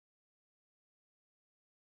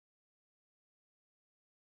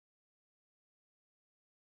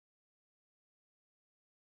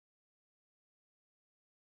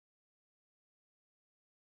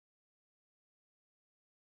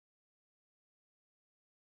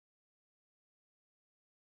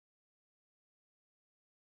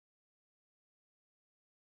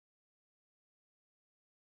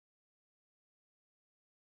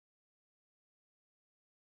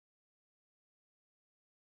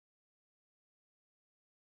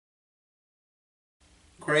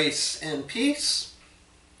Grace and peace.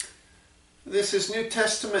 This is New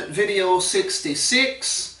Testament video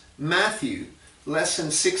 66, Matthew,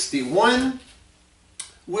 lesson 61.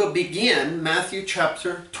 We'll begin Matthew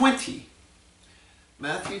chapter 20.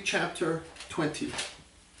 Matthew chapter 20.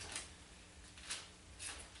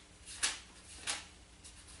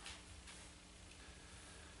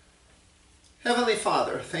 Heavenly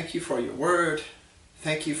Father, thank you for your word.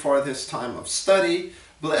 Thank you for this time of study.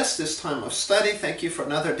 Bless this time of study. Thank you for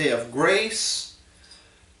another day of grace.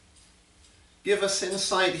 Give us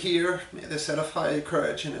insight here. May this edify,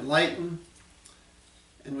 encourage, and enlighten.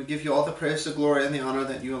 And we give you all the praise, the glory, and the honor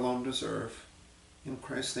that you alone deserve. In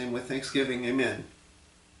Christ's name with thanksgiving, amen.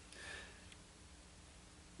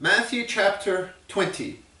 Matthew chapter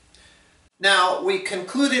 20. Now, we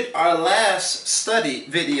concluded our last study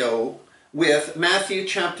video with Matthew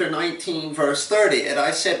chapter 19 verse 30, and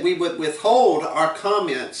I said we would withhold our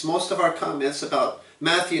comments, most of our comments about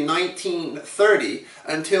Matthew 19:30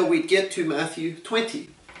 until we get to Matthew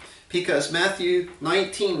 20, because Matthew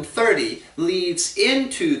 19:30 leads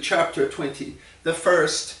into chapter 20, the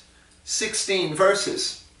first 16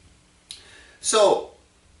 verses. So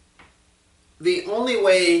the only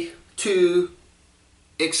way to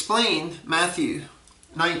explain Matthew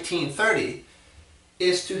 19:30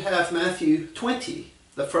 is to have Matthew 20,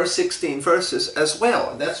 the first 16 verses as well.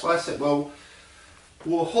 And that's why I said, well,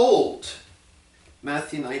 we'll hold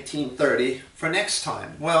Matthew 19:30 for next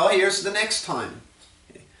time. Well, here's the next time.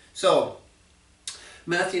 Okay. So,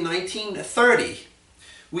 Matthew 19:30,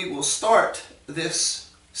 we will start this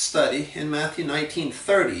study in Matthew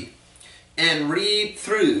 19:30 and read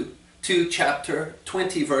through to chapter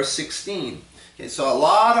 20, verse 16. Okay, so a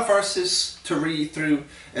lot of verses to read through,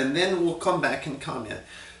 and then we'll come back and comment.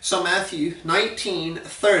 So Matthew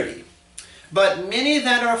 19:30. But many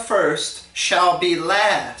that are first shall be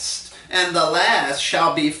last, and the last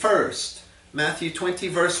shall be first. Matthew 20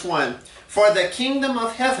 verse 1. For the kingdom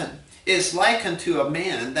of heaven is like unto a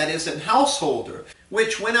man that is an householder,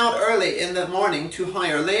 which went out early in the morning to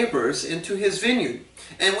hire laborers into his vineyard.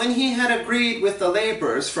 And when he had agreed with the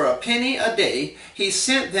laborers for a penny a day, he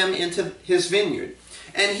sent them into his vineyard.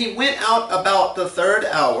 And he went out about the third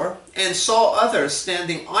hour, and saw others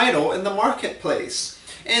standing idle in the marketplace,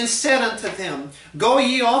 and said unto them, Go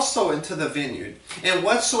ye also into the vineyard, and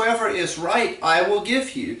whatsoever is right I will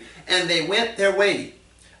give you. And they went their way.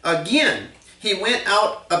 Again he went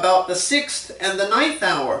out about the 6th and the 9th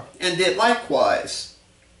hour, and did likewise.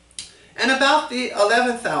 And about the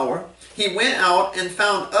 11th hour he went out and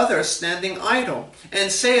found others standing idle,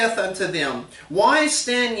 and saith unto them, Why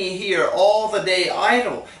stand ye here all the day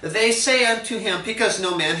idle? They say unto him, Because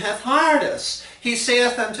no man hath hired us. He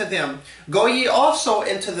saith unto them, Go ye also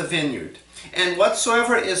into the vineyard, and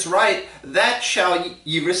whatsoever is right, that shall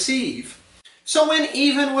ye receive. So when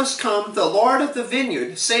even was come, the Lord of the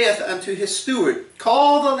vineyard saith unto his steward,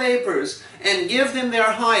 Call the laborers, and give them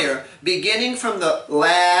their hire, beginning from the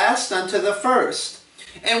last unto the first.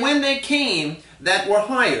 And when they came that were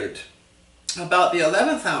hired, about the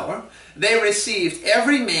 11th hour, they received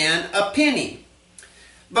every man a penny.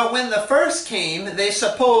 But when the first came, they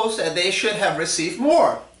supposed that they should have received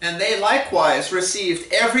more, and they likewise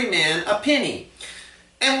received every man a penny.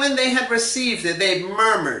 And when they had received it, they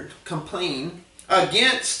murmured, complained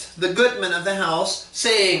against the goodman of the house,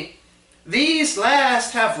 saying, These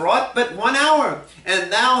last have wrought but 1 hour,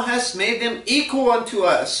 and thou hast made them equal unto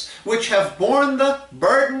us, which have borne the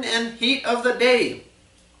burden and heat of the day.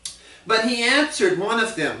 But he answered one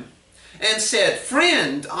of them, and said,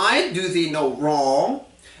 Friend, I do thee no wrong.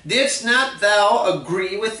 Didst not thou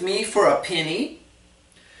agree with me for a penny?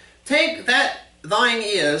 Take that thine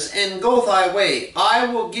is, and go thy way. I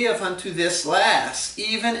will give unto this last,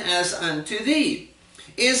 even as unto thee.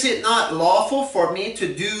 Is it not lawful for me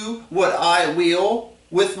to do what I will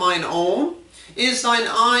with mine own? Is thine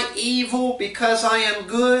eye evil because I am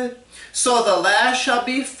good? So the last shall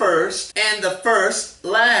be first, and the first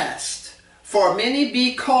last. For many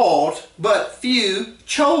be called, but few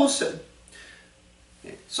chosen.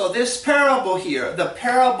 So this parable here, the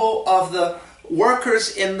parable of the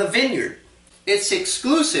workers in the vineyard, it's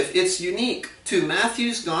exclusive, it's unique to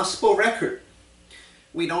Matthew's gospel record.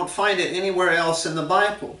 We don't find it anywhere else in the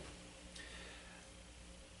Bible.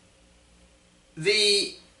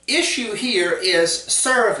 The issue here is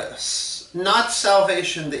service, not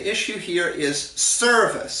salvation. The issue here is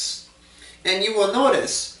service. And you will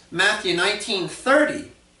notice Matthew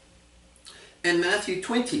 19:30 and Matthew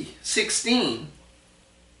 20:16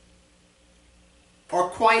 are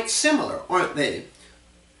quite similar, aren't they?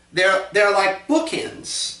 They're like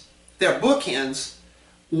bookends. They're bookends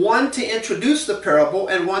one to introduce the parable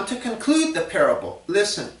and one to conclude the parable.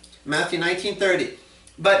 Listen, Matthew 19:30.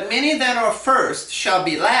 But many that are first shall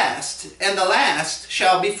be last, and the last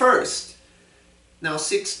shall be first. Now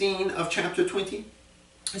 16 of chapter 20.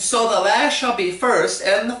 So the last shall be first,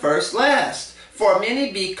 and the first last. For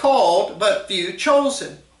many be called, but few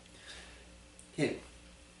chosen. Okay.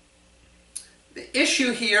 The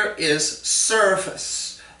issue here is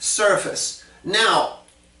service. Service. Now,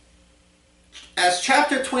 as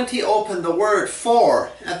chapter 20 opened, the word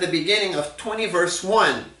for at the beginning of 20 verse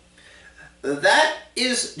 1, that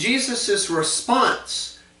is Jesus'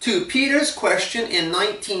 response to Peter's question in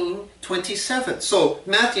 19:27. So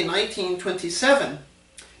Matthew 19:27.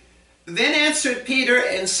 Then answered Peter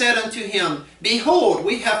and said unto him, Behold,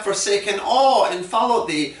 we have forsaken all and followed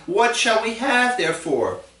thee. What shall we have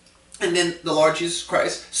therefore? And then the Lord Jesus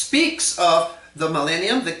Christ speaks of the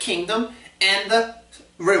millennium, the kingdom, and the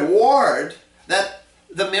reward that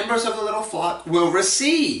the members of the little flock will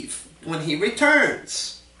receive when he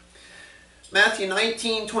returns. Matthew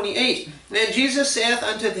 19:28. And Jesus saith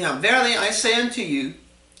unto them, Verily I say unto you,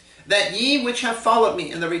 that ye which have followed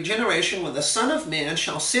me in the regeneration when the Son of Man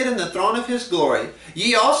shall sit in the throne of his glory,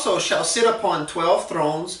 ye also shall sit upon 12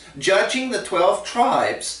 thrones, judging the 12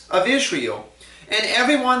 tribes of Israel. And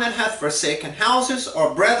every one that hath forsaken houses,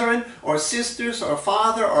 or brethren, or sisters, or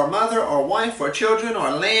father, or mother, or wife, or children,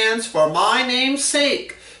 or lands, for my name's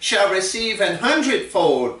sake, shall receive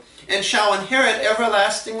 100-fold, and shall inherit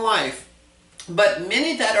everlasting life. But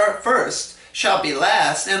many that are first shall be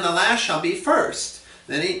last, and the last shall be first.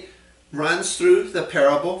 Then he runs through the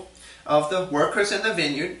parable of the workers in the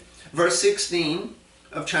vineyard. Verse 16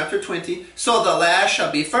 of chapter 20. So the last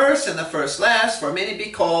shall be first, and the first last, for many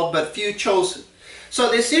be called, but few chosen. So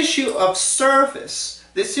this issue of service,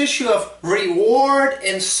 this issue of reward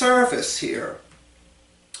and service here.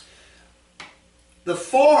 The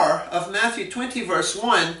for of Matthew 20 verse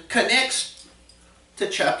 1 connects to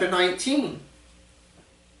chapter 19.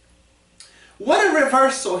 What a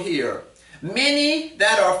reversal here. Many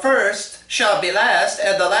that are first shall be last,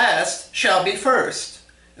 and the last shall be first.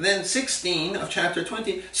 And then 16 of chapter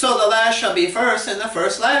 20. So the last shall be first, and the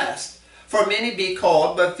first last. For many be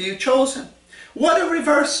called, but few chosen. What a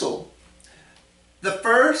reversal. The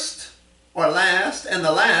first are last, and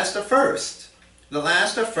the last are first. The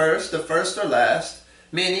last are first, the first are last.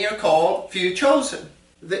 Many are called, few chosen.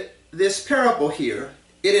 This parable here,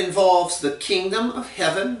 it involves the kingdom of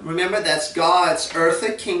heaven. Remember, that's God's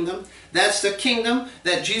earthly kingdom. That's the kingdom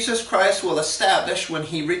that Jesus Christ will establish when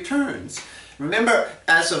he returns. Remember,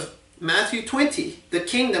 as of Matthew 20, the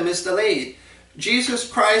kingdom is delayed. Jesus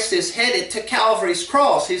Christ is headed to Calvary's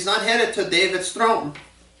cross. He's not headed to David's throne.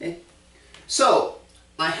 Okay? So,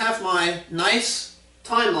 I have my nice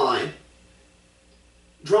timeline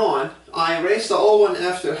drawn. I erased the old one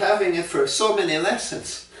after having it for so many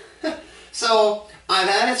lessons. So, I've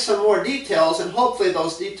added some more details, and hopefully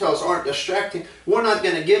those details aren't distracting. We're not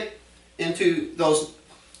going to get into those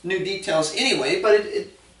new details anyway, but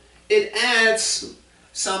it adds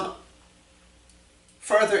some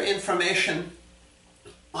further information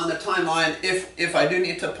on the timeline. If I do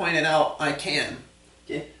need to point it out, I can.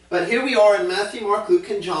 Okay? But here we are in Matthew, Mark, Luke,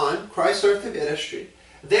 and John, Christ's earthly ministry.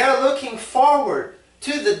 They're looking forward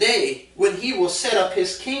to the day when he will set up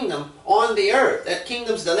his kingdom on the earth. That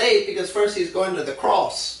kingdom's delayed because first he's going to the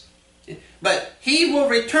cross. But he will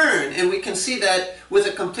return, and we can see that with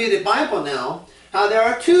a completed Bible now, how there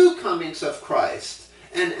are two comings of Christ.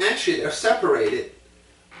 And actually they're separated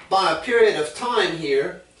by a period of time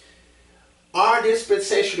here. Our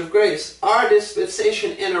dispensation of grace, our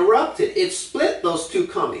dispensation interrupted. It split those two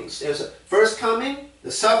comings. There's a first coming,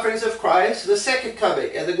 the sufferings of Christ, the second coming,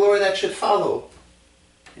 and the glory that should follow.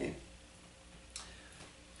 Okay.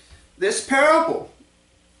 This parable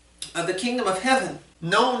of the kingdom of heaven,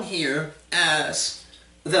 known here as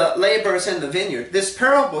the laborers in the vineyard, this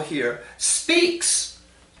parable here speaks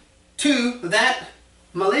to that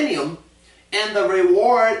millennium and the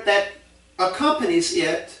reward that accompanies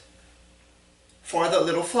it for the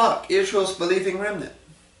little flock, Israel's believing remnant.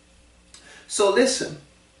 So listen.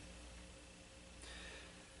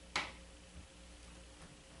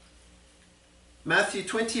 Matthew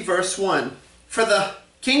 20 verse 1. For the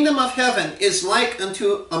kingdom of heaven is like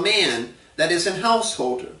unto a man that is an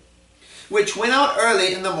householder, which went out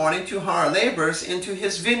early in the morning to hire laborers into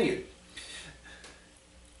his vineyard.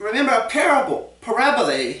 Remember, a parable,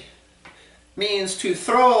 parabole, means to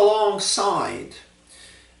throw alongside.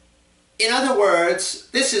 In other words,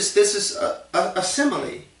 this is a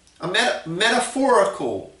simile, a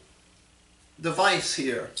metaphorical device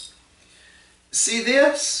here. See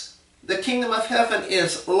this? The kingdom of heaven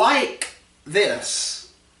is like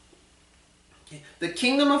this. The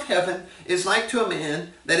kingdom of heaven is like to a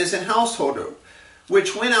man that is an householder,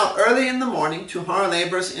 which went out early in the morning to hire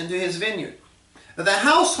laborers into his vineyard. The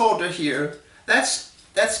householder here, that's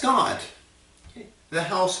God. The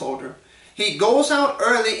householder. He goes out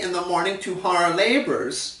early in the morning to hire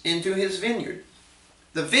laborers into his vineyard.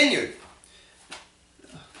 The vineyard.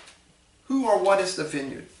 Who or what is the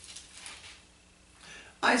vineyard?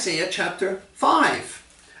 Isaiah chapter 5.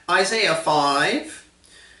 Isaiah 5,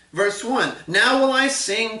 verse 1. Now will I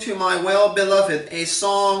sing to my well-beloved a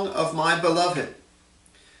song of my beloved,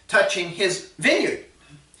 touching his vineyard.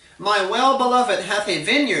 My well-beloved hath a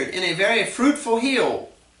vineyard in a very fruitful hill,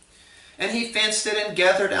 and he fenced it and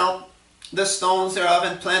gathered out the stones thereof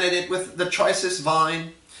and planted it with the choicest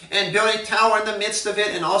vine, and built a tower in the midst of it,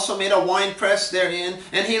 and also made a winepress therein.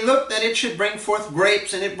 And he looked that it should bring forth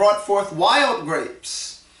grapes, and it brought forth wild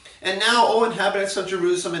grapes. And now, O inhabitants of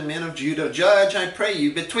Jerusalem and men of Judah, judge, I pray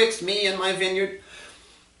you, betwixt me and my vineyard.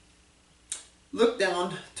 Look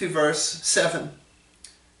down to verse 7.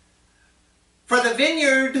 For the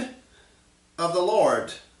vineyard of the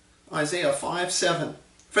Lord, Isaiah 5:7.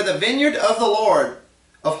 For the vineyard of the Lord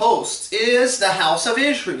of hosts is the house of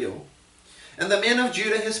Israel, and the men of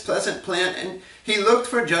Judah his pleasant plant. And he looked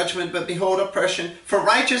for judgment, but behold oppression, for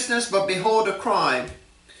righteousness, but behold a crime.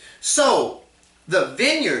 So, the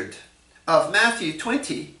vineyard of Matthew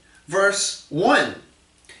 20, verse 1,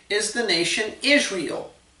 is the nation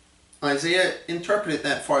Israel. Isaiah interpreted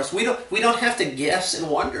that for us. We don't have to guess and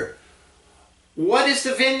wonder. What is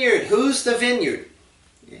the vineyard? Who's the vineyard?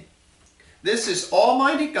 This is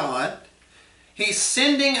Almighty God. He's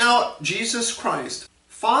sending out Jesus Christ.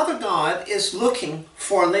 Father God is looking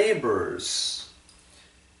for laborers.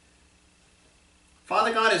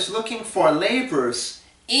 Father God is looking for laborers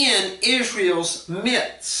in Israel's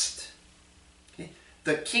midst.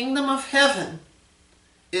 The kingdom of heaven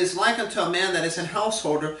is like unto a man that is an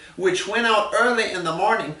householder, which went out early in the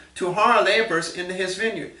morning to hire laborers into his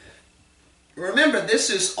vineyard. Remember, this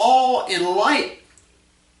is all in light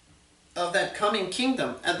of that coming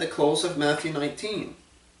kingdom at the close of Matthew 19.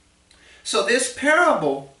 So this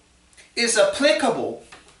parable is applicable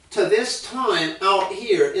to this time out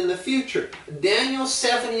here in the future. Daniel's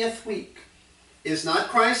 70th week is not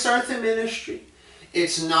Christ's earthly ministry.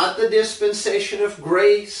 It's not the dispensation of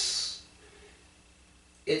grace.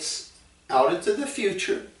 It's out into the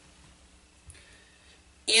future,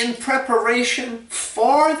 in preparation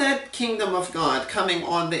for that kingdom of God coming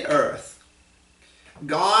on the earth.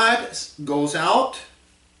 God goes out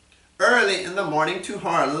early in the morning to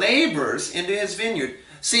hire laborers into his vineyard.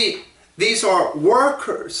 See, these are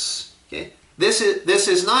workers. Okay? This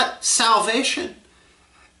is not salvation.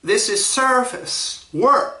 This is service,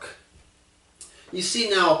 work. You see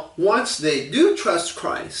now, once they do trust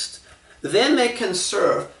Christ, then they can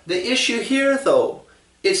serve. The issue here, though,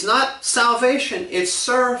 it's not salvation, it's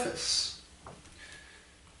service.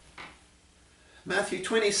 Matthew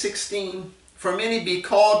 20:16. For many be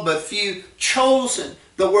called, but few chosen.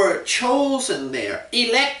 The word chosen there.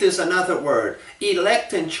 Elect is another word.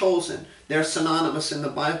 Elect and chosen. They're synonymous in the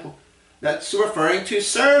Bible. That's referring to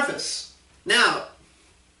service. Now,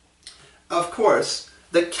 of course,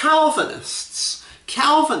 the Calvinists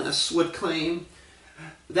would claim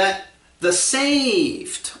that the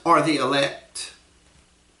saved are the elect.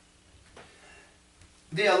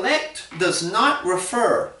 The elect does not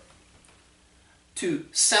refer to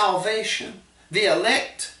salvation. The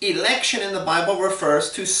election in the Bible refers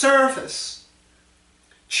to service.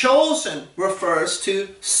 Chosen refers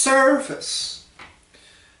to service.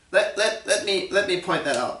 Let me point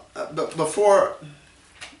that out. But before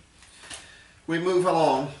we move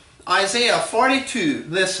along, Isaiah 42,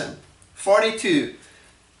 listen, 42.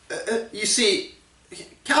 You see,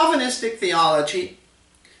 Calvinistic theology,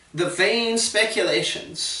 the vain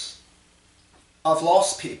speculations of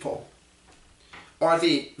lost people, or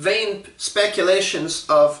the vain speculations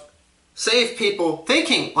of saved people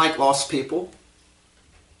thinking like lost people,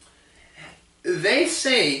 they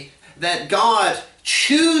say that God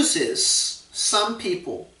chooses some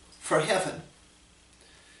people for heaven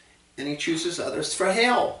and he chooses others for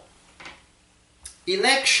hell.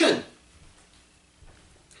 Election.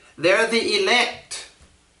 They're the elect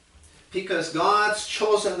because God's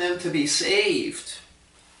chosen them to be saved.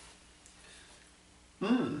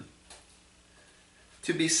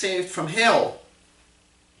 To be saved from hell.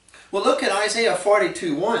 Well, look at Isaiah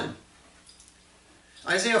 42:1.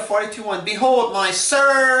 Isaiah 42:1. Behold, my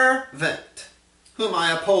servant, whom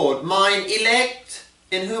I uphold, mine elect,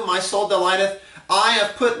 in whom my soul delighteth. I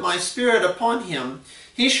have put my spirit upon him.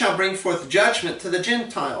 He shall bring forth judgment to the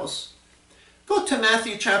Gentiles. Go to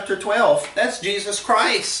Matthew chapter 12. That's Jesus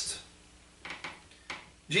Christ.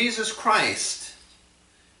 Jesus Christ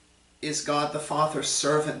is God the Father's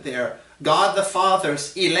servant there. God the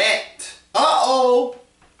Father's elect. Uh-oh!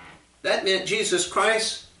 That meant Jesus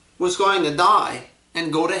Christ was going to die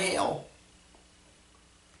and go to hell.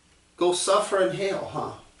 Go suffer in hell,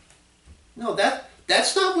 huh? No,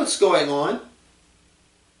 that's not what's going on.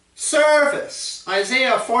 Service.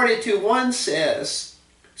 Isaiah 42:1 says,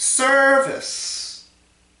 service,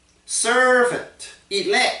 servant,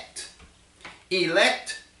 elect.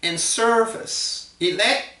 Elect and service.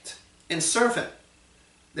 Elect and servant.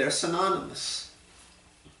 They're synonymous.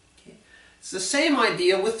 Okay. It's the same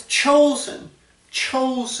idea with chosen.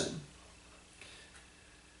 Chosen.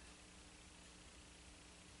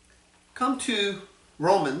 Come to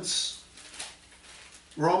Romans.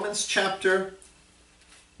 Romans chapter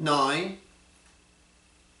 9.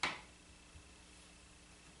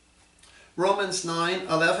 Romans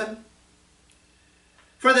 9:11.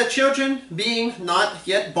 For the children being not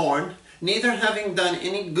yet born, neither having done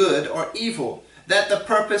any good or evil, that the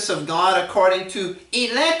purpose of God according to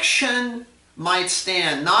election might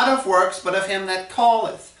stand, not of works, but of him that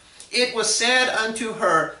calleth. It was said unto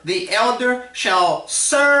her, the elder shall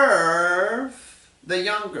serve the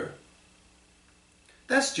younger.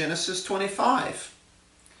 That's Genesis 25.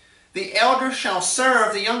 The elder shall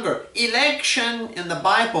serve the younger. Election in the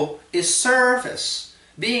Bible is service.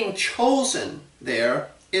 Being chosen there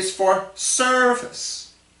is for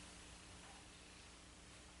service.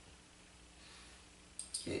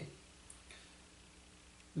 Okay.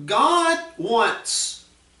 God wants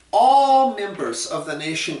all members of the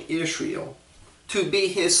nation Israel to be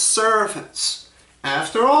his servants.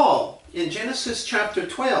 After all, in Genesis chapter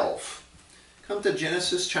 12, come to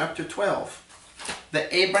Genesis chapter 12,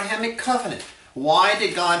 the Abrahamic covenant. Why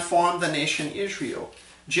did God form the nation Israel?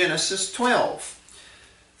 Genesis 12.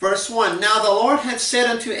 Verse 1, Now the Lord had said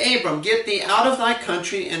unto Abram, Get thee out of thy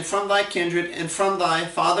country, and from thy kindred, and from thy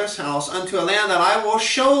father's house, unto a land that I will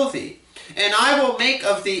show thee. And I will make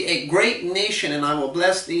of thee a great nation, and I will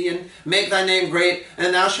bless thee, and make thy name great,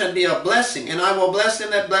 and thou shalt be a blessing. And I will bless them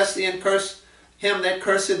that bless thee, and curse him that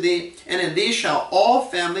curseth thee. And in thee shall all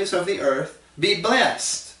families of the earth be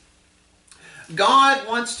blessed. God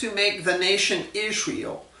wants to make the nation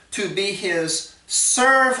Israel to be his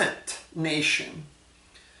servant nation.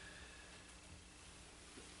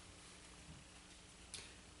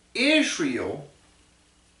 Israel,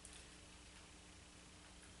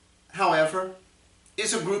 however,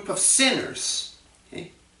 is a group of sinners.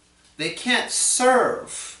 Okay? They can't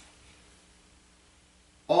serve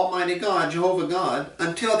Almighty God, Jehovah God,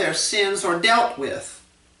 until their sins are dealt with.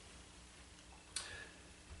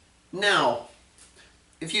 Now,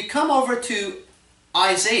 if you come over to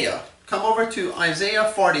Isaiah, come over to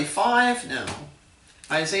Isaiah 45 now.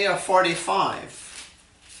 Isaiah 45.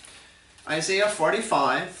 Isaiah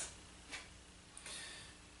 45.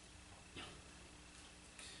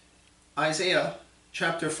 Isaiah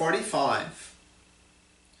chapter 45,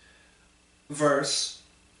 verse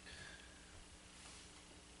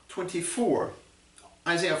 24.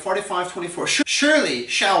 Isaiah 45:24. Surely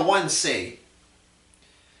shall one say,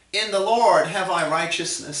 In the Lord have I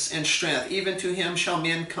righteousness and strength, even to him shall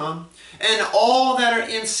men come, and all that are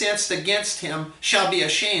incensed against him shall be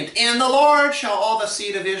ashamed. In the Lord shall all the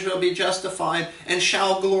seed of Israel be justified, and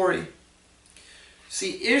shall glory.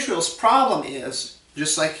 See, Israel's problem is,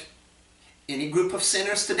 just like any group of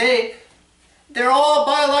sinners today, they're all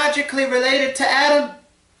biologically related to Adam.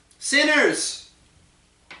 Sinners.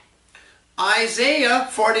 Isaiah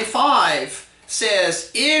 45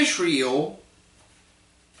 says Israel,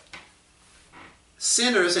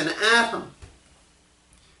 sinners in Adam.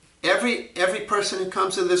 Every person who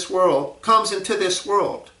comes into this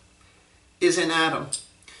world is in Adam.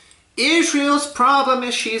 Israel's problem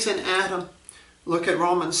is she's in Adam. Look at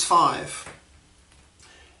Romans 5.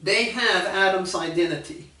 They have Adam's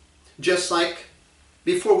identity. Just like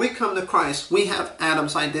before we come to Christ, we have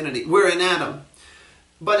Adam's identity. We're in Adam.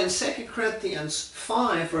 But in 2 Corinthians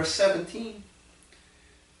 5, verse 17,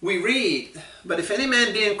 we read, But if any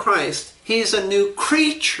man be in Christ, he is a new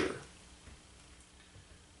creature.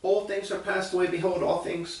 Old things are passed away, behold, all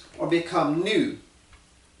things are become new.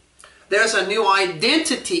 There's a new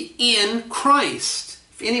identity in Christ.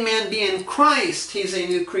 If any man be in Christ, he's a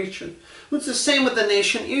new creature. It's the same with the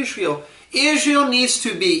nation Israel. Israel needs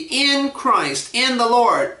to be in Christ, in the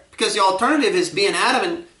Lord, because the alternative is be in Adam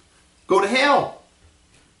and go to hell.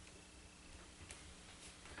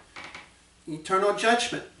 Eternal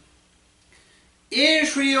judgment.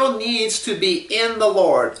 Israel needs to be in the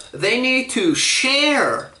Lord. They need to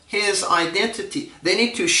share his identity. They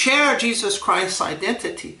need to share Jesus Christ's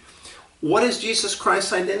identity. What is Jesus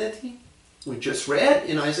Christ's identity? We just read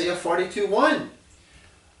in Isaiah 42:1.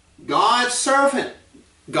 God's servant,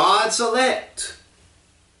 God's elect.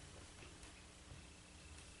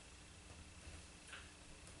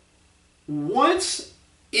 Once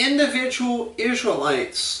individual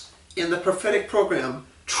Israelites in the prophetic program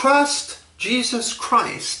trust Jesus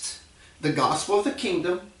Christ, the gospel of the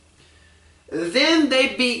kingdom, then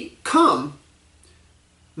they become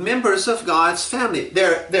members of God's family.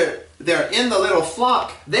 They're in the little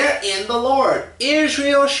flock. They're in the Lord.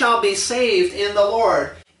 Israel shall be saved in the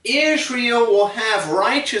Lord. Israel will have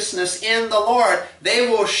righteousness in the Lord. They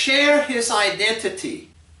will share His identity.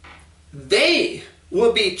 They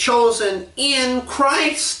will be chosen in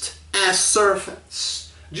Christ as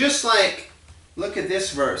servants. Just like, look at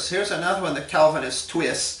this verse. Here's another one the Calvinists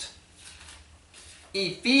twist.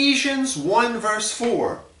 Ephesians 1 verse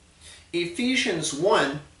 4. Ephesians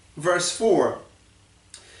 1 verse 4.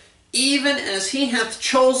 Even as He hath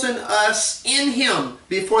chosen us in Him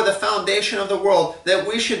before the foundation of the world, that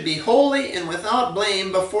we should be holy and without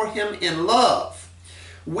blame before Him in love.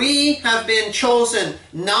 We have been chosen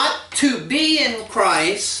not to be in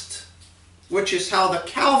Christ, which is how the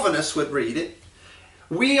Calvinists would read it.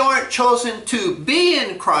 We aren't chosen to be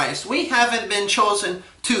in Christ. We haven't been chosen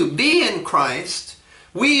to be in Christ.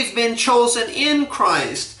 We've been chosen in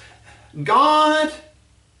Christ. God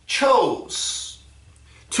chose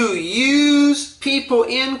to use people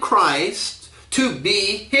in Christ to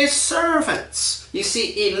be His servants. You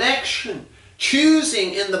see, election,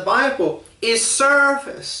 choosing in the Bible is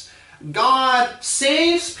service. God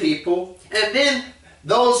saves people, and then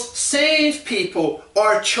those saved people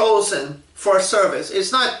are chosen for service.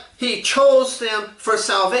 It's not He chose them for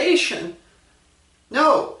salvation.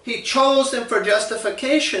 No. He chose them for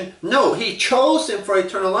justification. No. He chose them for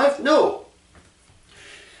eternal life. No.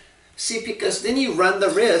 See, because then you run the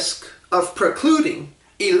risk of precluding,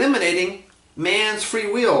 eliminating man's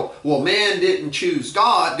free will. Well, man didn't choose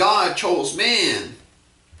God. God chose man.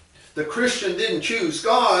 The Christian didn't choose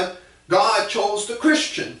God. God chose the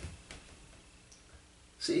Christian.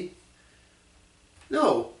 See?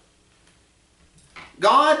 No.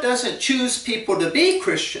 God doesn't choose people to be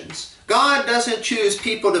Christians. God doesn't choose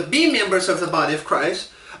people to be members of the body of Christ.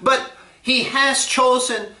 But He has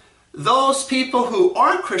chosen those people who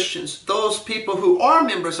are Christians, those people who are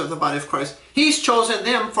members of the body of Christ. He's chosen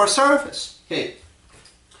them for service. Okay.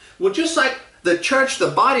 Well, just like the church,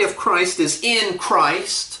 the body of Christ, is in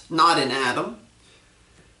Christ, not in Adam.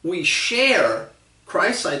 We share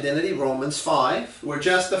Christ's identity, Romans 5. We're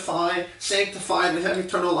justified, sanctified, we have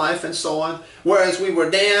eternal life, and so on. Whereas we were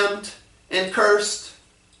damned and cursed,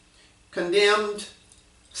 condemned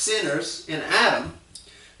sinners in Adam.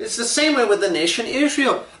 It's the same way with the nation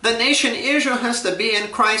Israel. The nation Israel has to be in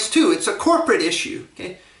Christ too. It's a corporate issue.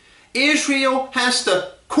 Okay? Israel has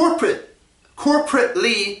to corporately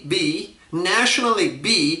be, nationally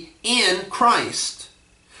be in Christ,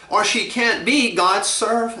 or she can't be God's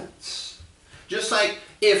servants. Just like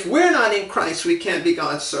if we're not in Christ, we can't be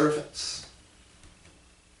God's servants.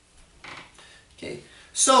 Okay,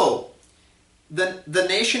 so the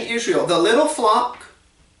nation Israel, the little flock,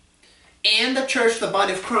 and the church, the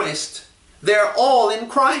body of Christ, they're all in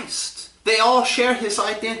Christ. They all share His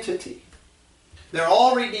identity. They're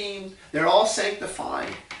all redeemed. They're all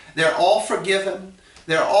sanctified. They're all forgiven.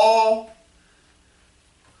 They're all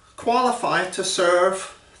qualified to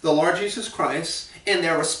serve the Lord Jesus Christ in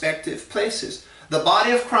their respective places. The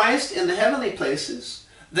body of Christ in the heavenly places,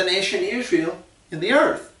 the nation Israel in the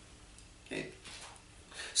earth. Okay.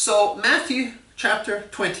 So Matthew chapter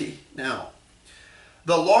 20 now.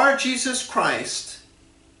 The Lord Jesus Christ,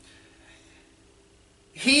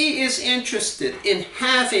 He is interested in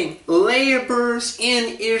having laborers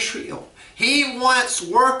in Israel. He wants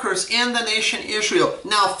workers in the nation Israel.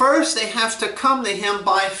 Now first they have to come to Him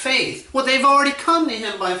by faith. Well, they've already come to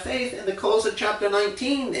Him by faith in the close of chapter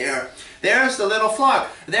 19 there. There's the little flock.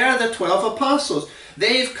 There are the 12 apostles.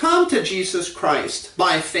 They've come to Jesus Christ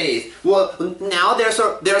by faith. Well, now there's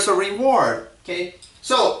a reward. Okay?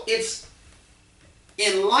 So it's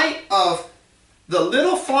in light of the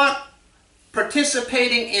little flock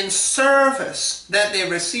participating in service that they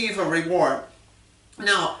receive a reward.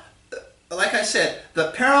 Now, like I said,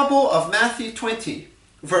 the parable of Matthew 20,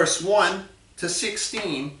 verse 1 to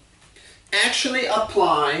 16, actually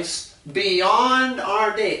applies beyond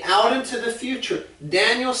our day, out into the future.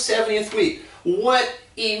 Daniel's 70th week. What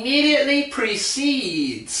immediately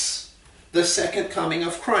precedes the second coming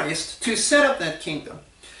of Christ to set up that kingdom.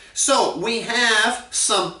 So we have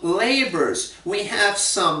some laborers, we have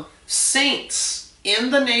some saints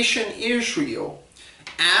in the nation Israel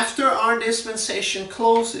after our dispensation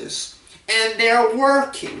closes, and they're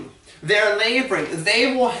working. They're laboring.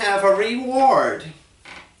 They will have a reward.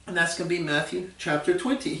 And that's going to be Matthew chapter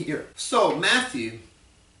 20 here. So Matthew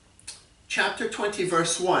chapter 20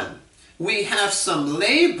 verse 1. We have some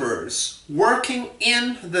laborers working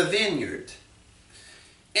in the vineyard.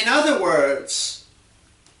 In other words,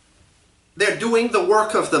 they're doing the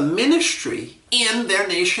work of the ministry in their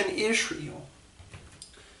nation Israel.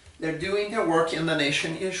 They're doing their work in the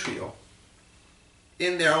nation Israel,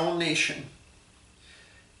 in their own nation.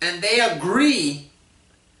 And they agree,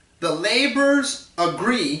 the laborers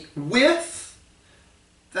agree with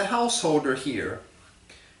the householder here.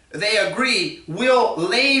 They agree, we'll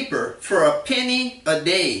labor for a penny a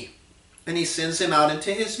day. And he sends them out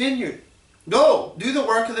into his vineyard. Go, do the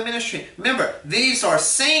work of the ministry. Remember, these are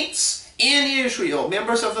saints in Israel,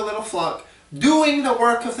 members of the little flock, doing the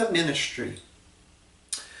work of the ministry.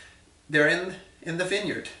 They're in the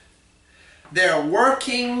vineyard. They're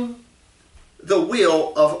working the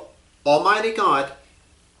will of Almighty God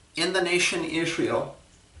in the nation Israel.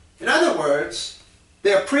 In other words,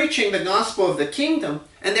 they're preaching the gospel of the kingdom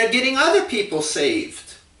and they're getting other people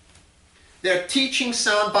saved. They're teaching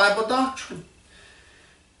sound Bible doctrine.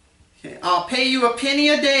 Okay, I'll pay you a penny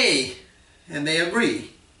a day. And they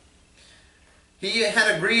agree. He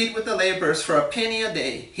had agreed with the laborers for a penny a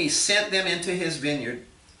day. He sent them into his vineyard.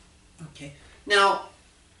 Okay. Now,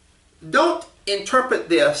 don't interpret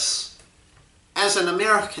this as an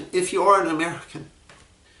American, if you are an American.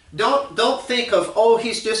 Don't think of, oh,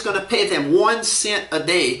 he's just going to pay them 1 cent a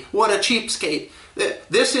day. What a cheapskate.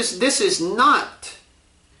 This is not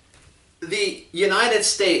the United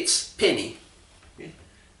States penny.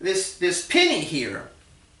 This penny here,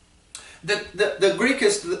 the Greek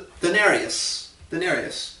is denarius.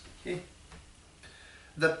 Denarius. Okay?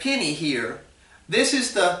 The penny here, this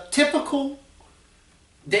is the typical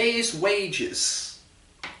day's wages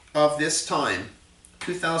of this time,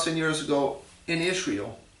 2,000 years ago in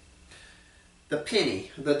Israel. The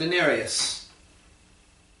penny, the denarius.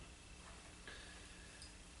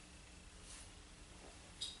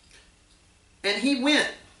 And he went,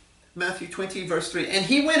 Matthew 20 verse 3, and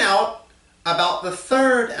he went out about the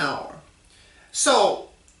 3rd hour. So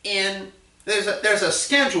there's a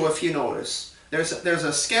schedule, if you notice. There's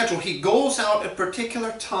a schedule. He goes out at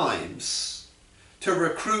particular times to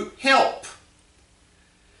recruit help.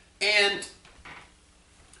 And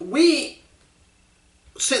we,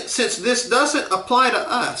 since this doesn't apply to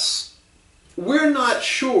us, we're not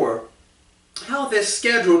sure how this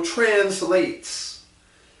schedule translates,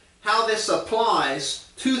 how this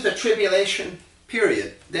applies to the tribulation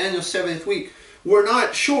period, Daniel's 7th week. We're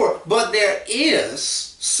not sure, but there is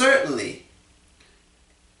certainly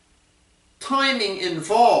timing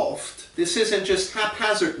involved. This isn't just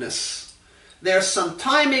haphazardness. There's some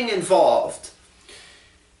timing involved.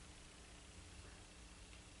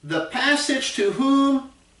 The passage to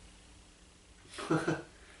whom,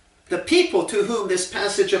 the people to whom this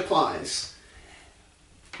passage applies,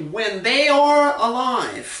 when they are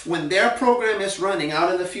alive, when their program is running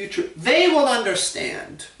out in the future, they will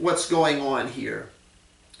understand what's going on here.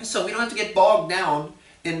 So we don't have to get bogged down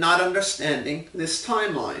in not understanding this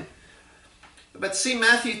timeline. But see,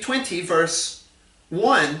 Matthew 20 verse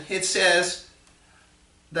 1, it says,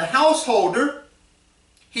 the householder,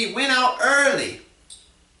 he went out early.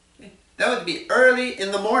 That would be early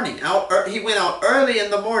in the morning. He went out early in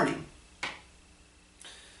the morning.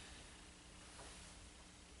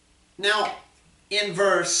 Now, in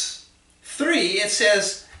verse 3, it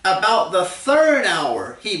says, about the 3rd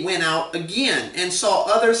hour he went out again and saw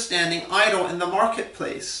others standing idle in the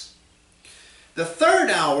marketplace. The 3rd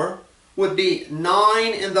hour would be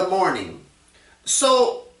 9 in the morning.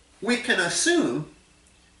 So we can assume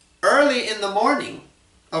early in the morning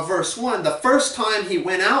of verse 1, the first time he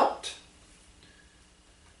went out,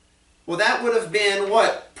 well, that would have been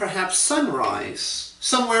what? Perhaps sunrise.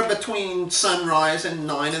 Somewhere between sunrise and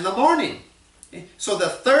 9 in the morning. Okay? So the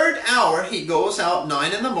 3rd hour, he goes out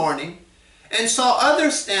 9 in the morning and saw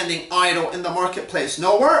others standing idle in the marketplace.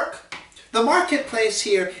 No work. The marketplace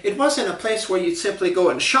here, it wasn't a place where you'd simply go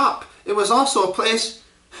and shop. It was also a place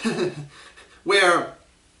where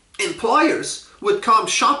employers would come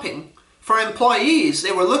shopping for employees.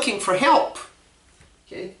 They were looking for help.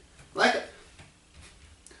 Okay? Like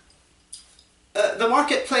the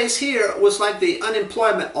marketplace here was like the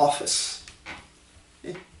unemployment office.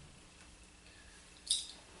 Okay?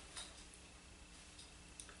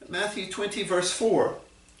 Matthew 20 verse 4.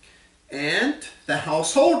 And the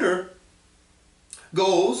householder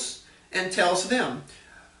goes and tells them,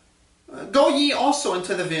 go ye also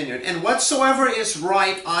into the vineyard, and whatsoever is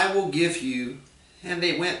right I will give you. And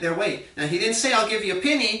they went their way. Now he didn't say I'll give you a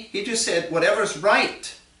penny. He just said whatever's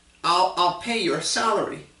right I'll pay your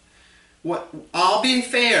salary. I'll be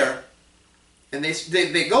fair. And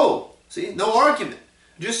they go. See, no argument.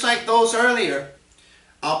 Just like those earlier.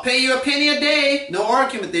 I'll pay you a penny a day. No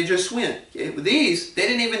argument. They just went. Okay, with these, they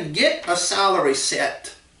didn't even get a salary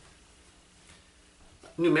set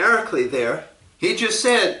numerically there. He just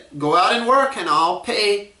said, go out and work and I'll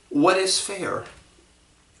pay what is fair.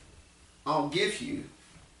 I'll give you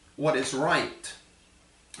what is right.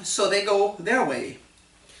 So they go their way.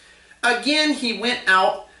 Again, he went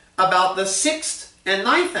out about the 6th and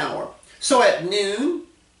 9th hour. So at noon,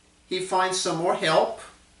 he finds some more help.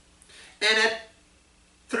 And at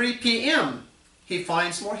 3 p.m., he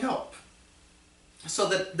finds more help. So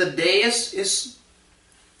the day is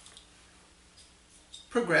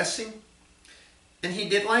progressing. And he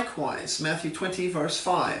did likewise. Matthew 20, verse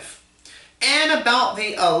 5. And about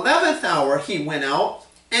the 11th hour, he went out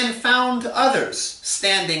and found others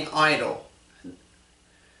standing idle.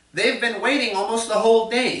 They've been waiting almost the whole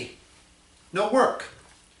day. No work.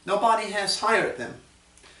 Nobody has hired them.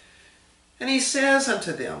 And he says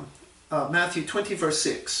unto them, Matthew 20, verse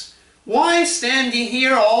 6, why stand ye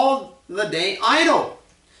here all the day idle?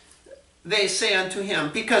 They say unto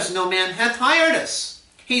him, because no man hath hired us.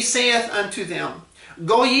 He saith unto them,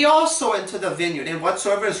 go ye also into the vineyard, and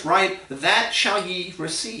whatsoever is right, that shall ye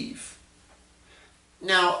receive.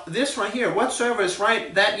 Now, this right here, whatsoever is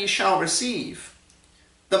right, that ye shall receive.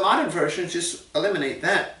 The modern versions just eliminate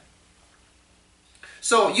that.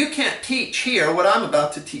 So you can't teach here what I'm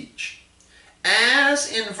about to teach.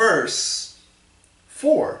 As in verse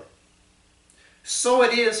 4, so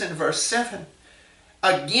it is in verse 7.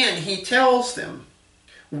 Again, he tells them,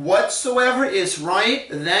 whatsoever is right,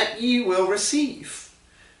 that ye will receive.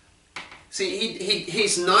 See,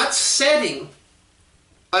 he's not setting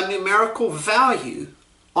a numerical value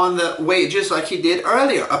on the wages like he did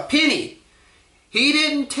earlier, a penny. He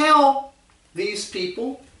didn't tell these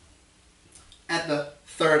people at the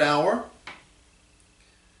 3rd hour.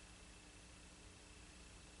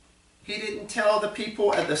 He didn't tell the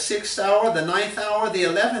people at the 6th hour, the 9th hour, the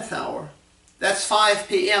 11th hour. That's 5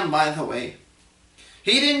 p.m., by the way.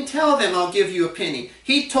 He didn't tell them, I'll give you a penny.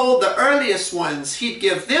 He told the earliest ones he'd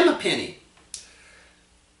give them a penny.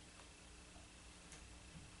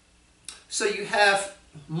 So you have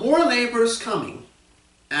more laborers coming.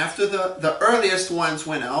 After the earliest ones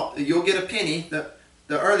went out, you'll get a penny. The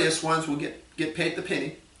earliest ones will get paid the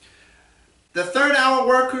penny. The 3rd hour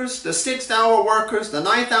workers, the 6th hour workers, the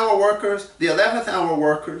 9th hour workers, the 11th hour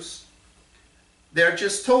workers, they're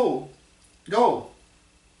just told, go,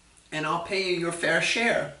 and I'll pay you your fair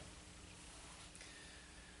share.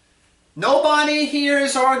 Nobody here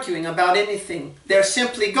is arguing about anything. They're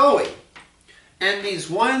simply going. And these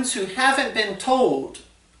ones who haven't been told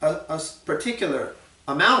a particular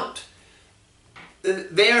amount,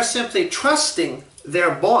 they are simply trusting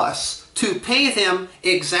their boss to pay them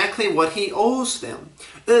exactly what he owes them.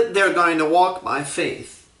 They're going to walk by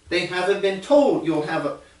faith. They haven't been told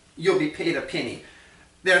you'll be paid a penny.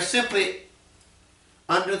 They're simply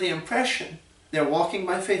under the impression they're walking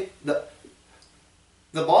by faith. The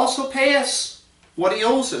boss will pay us what he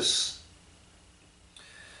owes us.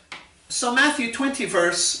 So Matthew 20,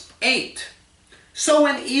 verse 8. So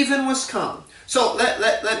when even was come. So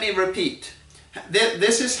let me repeat.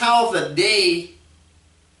 This is how the day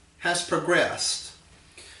has progressed.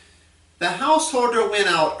 The householder went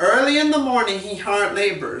out early in the morning. He hired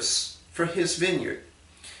laborers for his vineyard.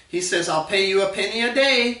 He says, I'll pay you a penny a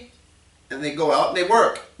day. And they go out and they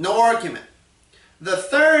work. No argument. The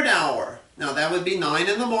 3rd hour, now that would be 9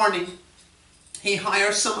 in the morning, he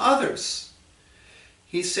hires some others.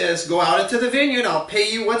 He says, go out into the vineyard. I'll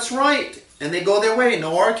pay you what's right. And they go their way.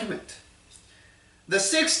 No argument. The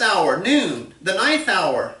 6th hour, noon. The 9th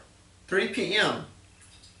hour, 3 p.m.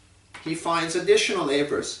 He finds additional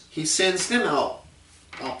laborers. He sends them out.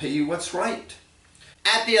 I'll pay you what's right.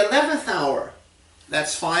 At the 11th hour,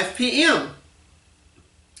 that's 5 p.m.,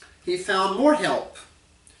 he found more help.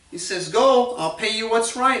 He says, go, I'll pay you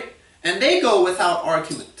what's right. And they go without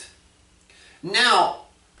argument. Now,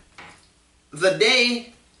 the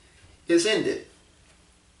day is ended.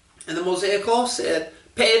 And the Mosaic law said,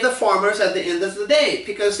 pay the farmers at the end of the day,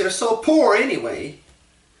 because they're so poor anyway,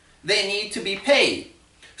 they need to be paid.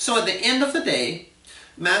 So at the end of the day,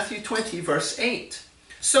 Matthew 20, verse 8.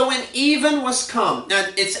 So when even was come, now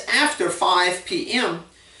it's after 5 p.m.,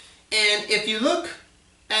 and if you look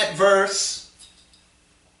at verse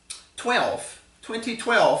 12,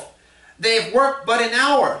 20:12, they've worked but an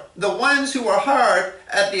hour. The ones who are hired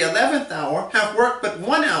at the 11th hour have worked but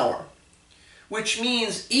 1 hour, which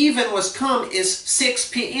means even was come is 6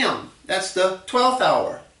 p.m. That's the 12th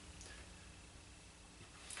hour.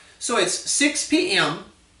 So it's 6 p.m.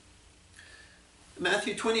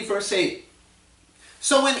 Matthew 20, verse 8.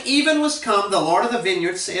 So when even was come, the Lord of the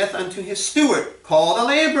vineyard saith unto his steward, Call the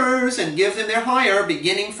laborers, and give them their hire,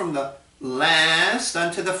 beginning from the last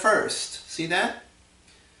unto the first. See that?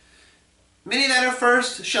 Many that are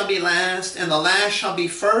first shall be last, and the last shall be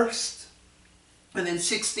first. And then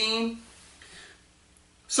 16.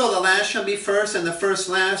 So the last shall be first, and the first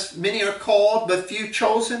last. Many are called, but few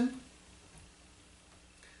chosen.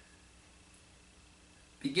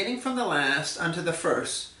 Beginning from the last unto the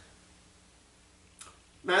first.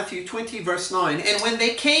 Matthew 20, verse 9. And when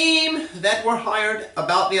they came that were hired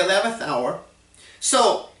about the 11th hour,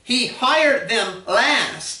 so he hired them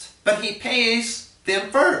last, but he pays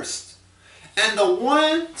them first. And the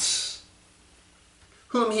ones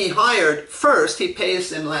whom he hired first, he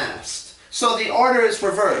pays them last. So the order is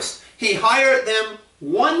reversed. He hired them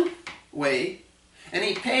one way, and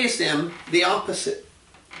he pays them the opposite.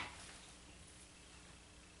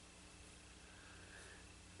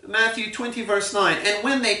 Matthew 20, verse 9. And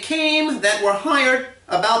when they came that were hired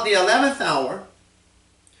about the 11th hour,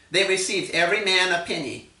 they received every man a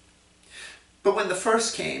penny. But when the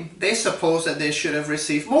first came, they supposed that they should have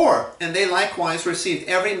received more, and they likewise received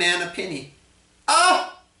every man a penny.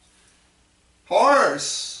 Ah!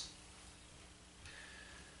 Horrors!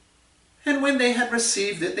 And when they had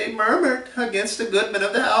received it, they murmured against the goodman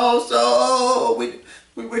of the house. Oh,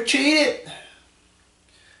 we were cheated.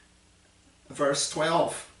 Verse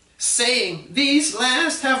 12. Saying, These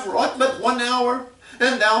last have wrought but 1 hour,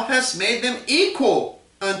 and thou hast made them equal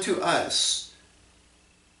unto us,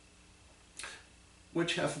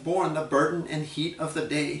 which have borne the burden and heat of the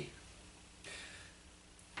day.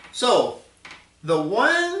 So, the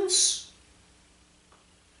ones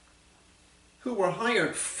who were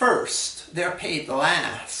hired first, they're paid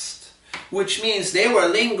last, which means they were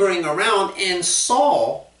lingering around and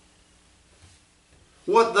saw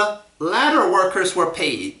what the latter workers were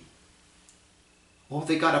paid. Oh,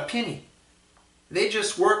 they got a penny. They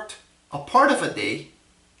just worked a part of a day.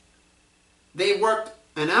 They worked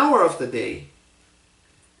an hour of the day.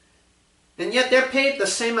 And yet they're paid the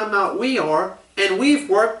same amount we are, and we've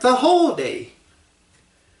worked the whole day.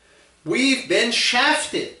 We've been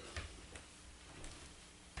shafted.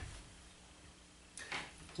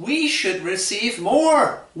 We should receive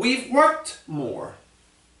more. We've worked more.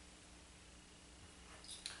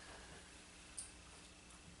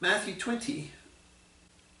 Matthew 20.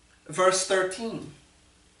 Verse 13.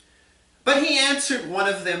 But he answered one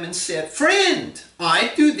of them and said, Friend,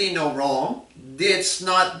 I do thee no wrong. Didst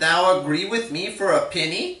not thou agree with me for a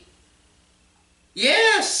penny?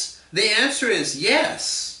 Yes. The answer is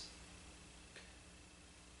yes.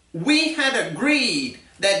 We had agreed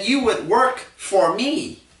that you would work for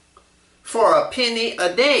me for a penny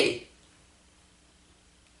a day.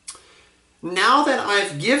 Now that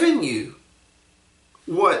I've given you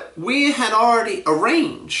what we had already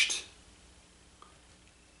arranged,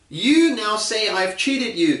 you now say I've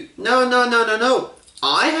cheated you. No, no, no, no, no.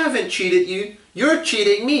 I haven't cheated you. You're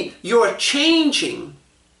cheating me. You're changing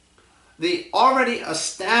the already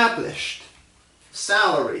established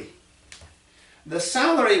salary. The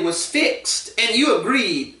salary was fixed, and you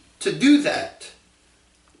agreed to do that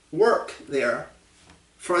work there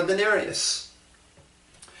for a denarius.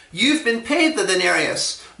 You've been paid the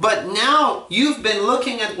denarius, but now you've been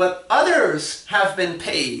looking at what others have been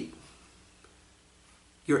paid.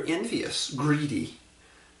 You're envious, greedy.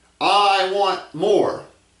 I want more.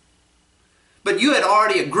 But you had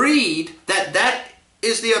already agreed that that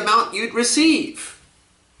is the amount you'd receive.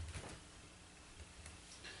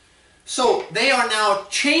 So they are now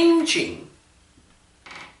changing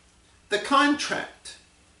the contract.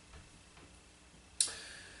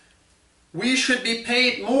 We should be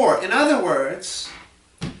paid more. In other words,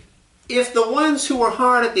 if the ones who were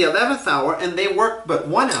hired at the 11th hour and they worked but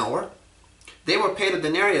 1 hour, they were paid a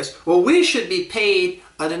denarius. Well, we should be paid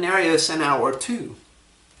a denarius an hour too.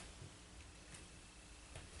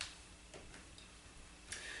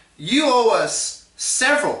 You owe us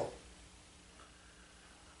several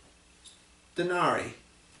denarii.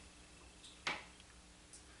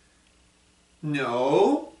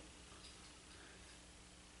 No.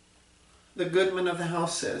 The goodman of the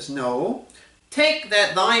house says, no. Take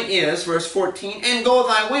that thine is, verse 14, and go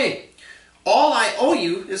thy way. All I owe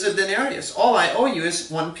you is a denarius. All I owe you is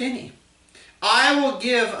 1 penny. I will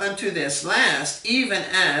give unto this last, even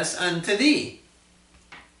as unto thee.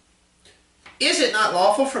 Is it not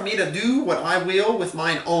lawful for me to do what I will with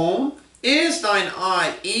mine own? Is thine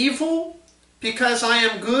eye evil, because I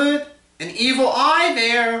am good? An evil eye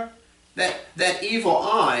there. That evil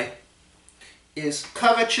eye is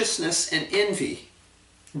covetousness and envy.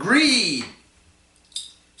 Greed.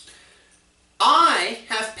 I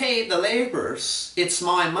have paid the laborers. It's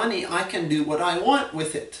my money. I can do what I want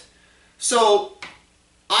with it. So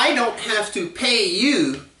I don't have to pay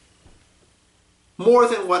you more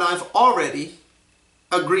than what I've already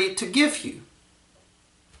agreed to give you.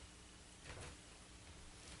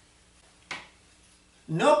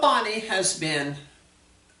 Nobody has been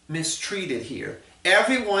mistreated here.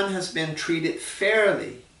 Everyone has been treated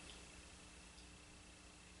fairly.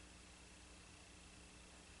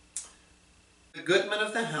 The goodman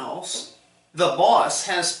of the house, the boss,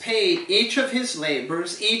 has paid each of his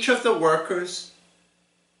laborers, each of the workers,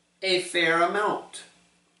 a fair amount.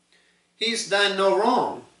 He's done no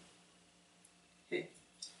wrong.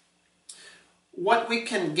 What we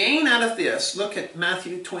can gain out of this, look at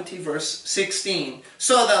Matthew 20 verse 16.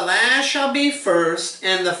 So the last shall be first,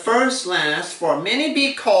 and the first last, for many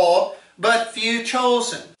be called, but few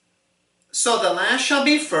chosen. So the last shall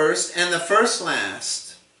be first, and the first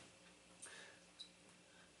last.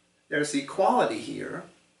 There's equality here.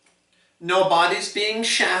 Nobody's being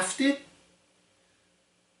shafted.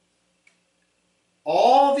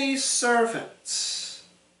 All these servants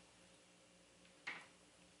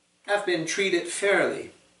have been treated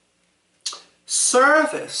fairly.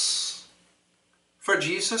 Service for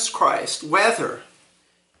Jesus Christ, whether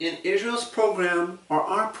in Israel's program or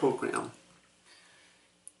our program,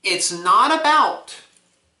 it's not about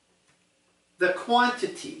the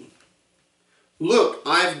quantity. Look,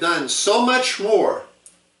 I've done so much more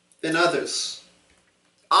than others.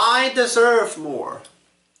 I deserve more.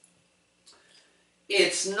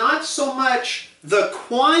 It's not so much the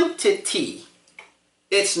quantity.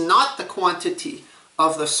 It's not the quantity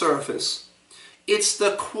of the service. It's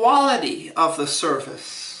the quality of the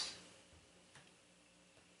service.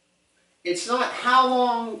 It's not how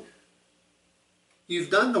long you've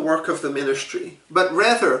done the work of the ministry, but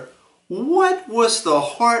rather, what was the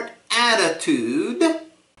heart attitude?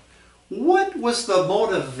 What was the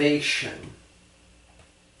motivation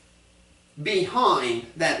behind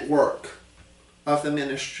that work of the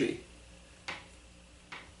ministry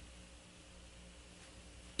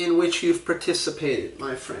in which you've participated,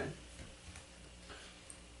 my friend?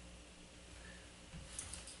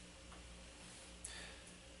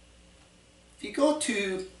 If you go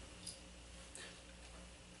to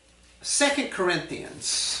 2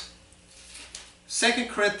 Corinthians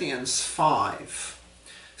 5.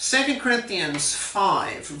 2 Corinthians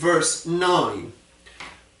 5 verse 9.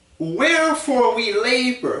 Wherefore we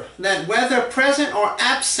labor, that whether present or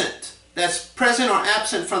absent, that's present or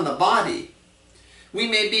absent from the body, we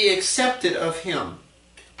may be accepted of him.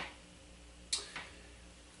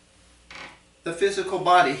 The physical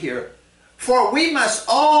body here. For we must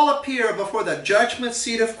all appear before the judgment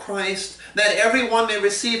seat of Christ, that everyone may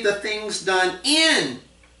receive the things done in.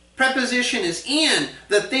 Preposition is in.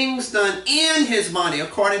 The things done in his body,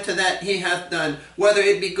 according to that he hath done, whether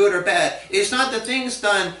it be good or bad. It's not the things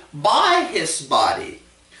done by his body.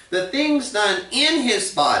 The things done in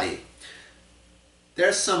his body.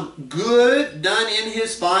 There's some good done in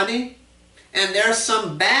his body, and there's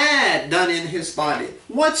some bad done in his body.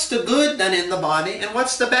 What's the good done in the body, and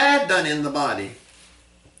what's the bad done in the body?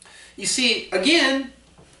 You see, again,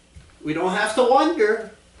 we don't have to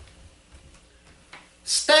wonder.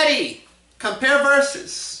 Study. Compare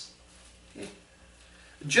verses. Okay.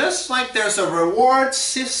 Just like there's a reward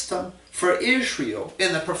system for Israel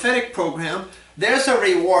in the prophetic program, there's a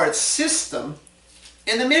reward system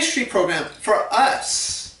in the ministry program for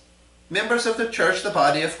us, members of the church, the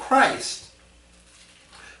body of Christ.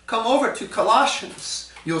 Come over to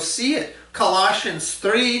Colossians. You'll see it. Colossians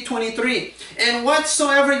 3:23. And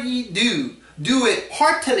whatsoever ye do, do it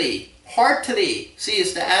heartily. Heartily. See,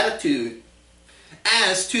 it's the attitude.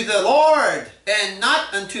 As to the Lord, and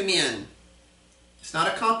not unto men. It's not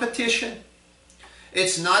a competition.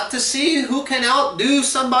 It's not to see who can outdo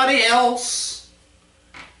somebody else.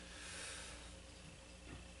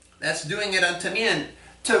 That's doing it unto men.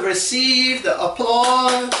 To receive the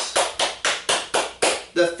applause,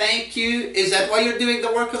 the thank you. Is that why you're doing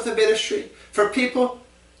the work of the ministry? For people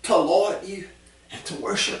to laud you and to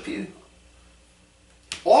worship you?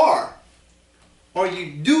 Or are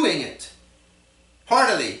you doing it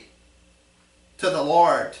heartily to the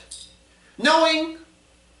Lord, knowing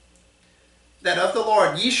that of the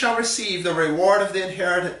Lord ye shall receive the reward of the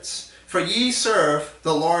inheritance, for ye serve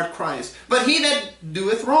the Lord Christ. But he that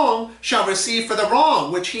doeth wrong shall receive for the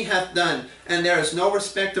wrong which he hath done. And there is no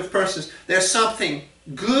respect of persons. There's something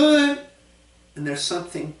good and there's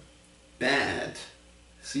something bad.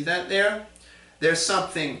 See that there? There's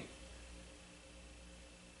something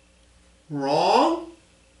wrong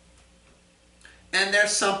and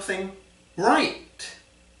there's something right.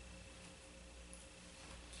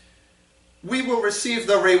 We will receive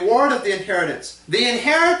the reward of the inheritance. The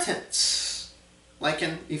inheritance, like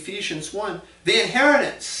in Ephesians 1, the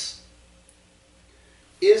inheritance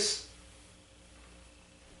is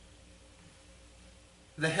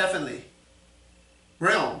the heavenly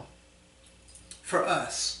realm for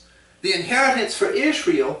us. The inheritance for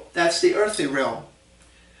Israel, that's the earthly realm.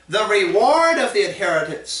 The reward of the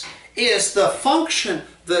inheritance is the function,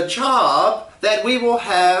 the job that we will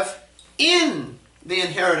have in the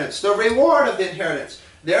inheritance. The reward of the inheritance.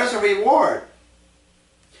 There's a reward.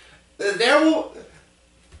 There will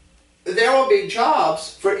be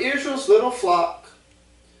jobs for Israel's little flock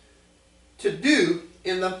to do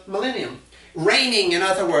in the millennium. Reigning, in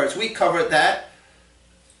other words. We covered that.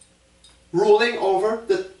 Ruling over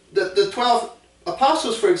the 12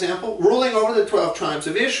 apostles, for example, ruling over the 12 tribes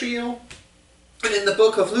of Israel. And in the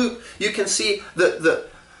book of Luke, you can see the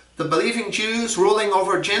believing Jews ruling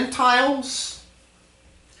over Gentiles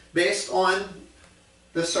based on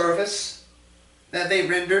the service that they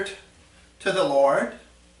rendered to the Lord.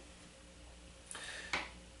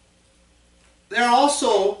 There are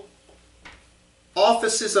also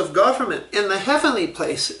offices of government in the heavenly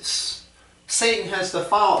places. Satan has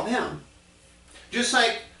defiled them. Just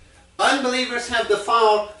like unbelievers have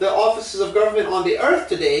defiled the offices of government on the earth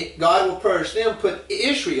today, God will purge them, put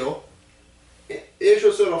Israel's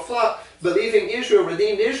little flock, believing Israel,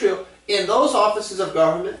 redeemed Israel, in those offices of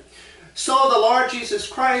government. So the Lord Jesus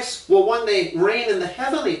Christ will one day reign in the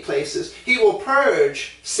heavenly places. He will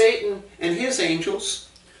purge Satan and his angels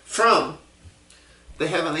from the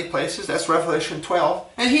heavenly places. That's Revelation 12.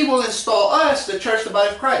 And he will install us, the church, the body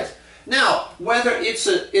of Christ. Now, whether it's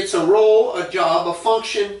a role, a job, a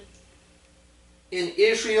function in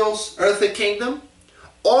Israel's earthly kingdom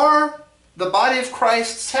or the body of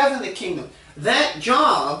Christ's heavenly kingdom, that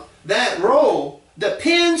job, that role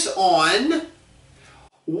depends on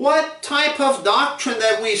what type of doctrine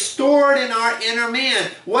that we stored in our inner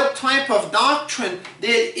man. What type of doctrine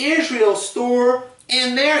did Israel store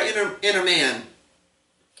in their inner man?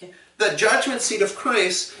 Okay. The judgment seat of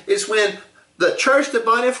Christ is when the church, the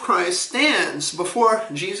body of Christ, stands before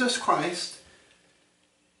Jesus Christ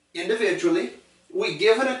individually. We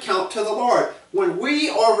give an account to the Lord. When we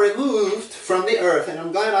are removed from the earth, and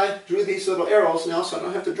I'm glad I drew these little arrows now so I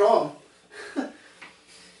don't have to draw them.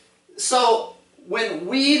 So, when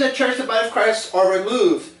we, the church, the body of Christ, are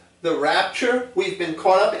removed, the rapture, we've been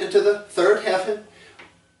caught up into the third heaven.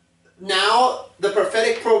 Now, the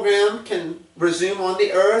prophetic program can resume on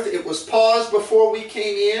the earth. It was paused before we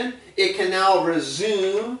came in. It can now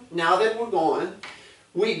resume now that we're gone.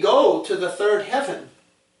 We go to the third heaven.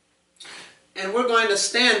 And we're going to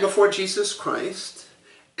stand before Jesus Christ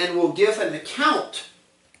and we'll give an account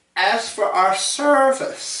as for our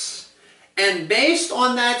service. And based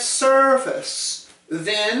on that service,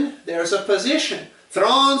 then there's a position.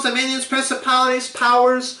 Thrones, dominions, principalities,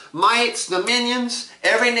 powers, mights, dominions,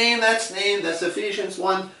 every name that's named. That's Ephesians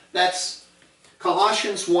 1. That's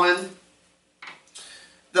Colossians 1.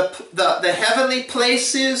 The heavenly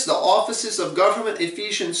places, the offices of government,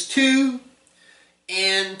 Ephesians 2.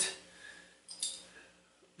 And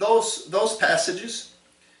those passages.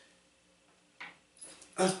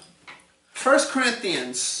 1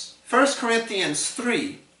 Corinthians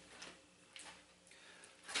 3.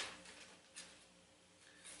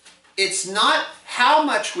 It's not how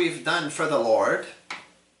much we've done for the Lord,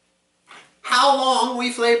 how long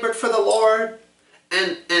we've labored for the Lord,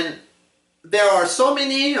 and there are so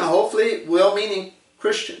many, hopefully well-meaning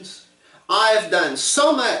Christians. I've done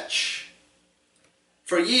so much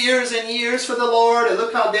for years and years for the Lord, and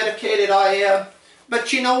look how dedicated I am.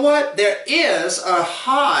 But you know what? There is a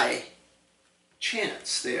high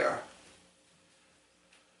chance there.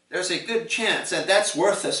 There's a good chance that that's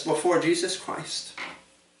worthless before Jesus Christ.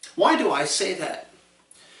 Why do I say that?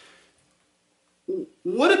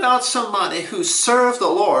 What about somebody who served the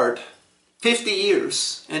Lord 50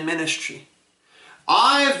 years in ministry?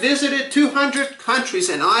 I've visited 200 countries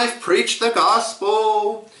and I've preached the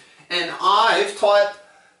gospel and I've taught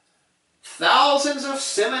thousands of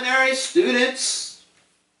seminary students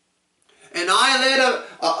and I led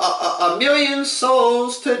a million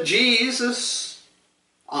souls to Jesus.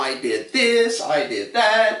 I did this, I did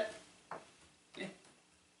that.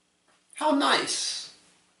 How nice.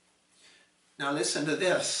 Now listen to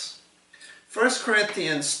this. 1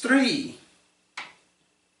 Corinthians 3,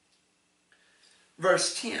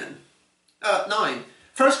 verse 9.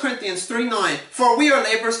 1 Corinthians 3:9, for we are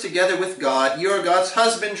laborers together with God. You are God's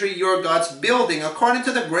husbandry, you are God's building, according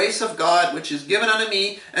to the grace of God, which is given unto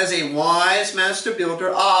me as a wise master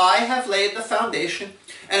builder. I have laid the foundation,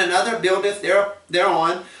 and another buildeth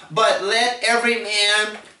thereon. But let every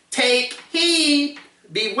man take heed,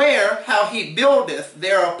 beware how he buildeth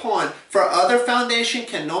thereupon. For other foundation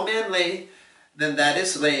can no man lay than that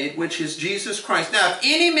is laid, which is Jesus Christ. Now, if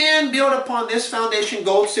any man build upon this foundation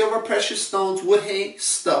gold, silver, precious stones, wood, hay,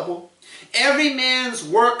 stubble, every man's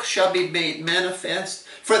work shall be made manifest,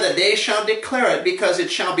 for the day shall declare it, because it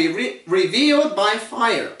shall be revealed by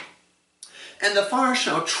fire. And the fire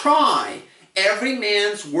shall try every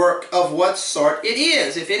man's work of what sort it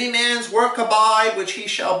is. If any man's work abide, which he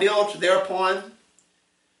shall build thereupon,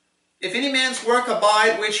 if any man's work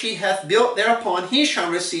abide which he hath built thereupon, he shall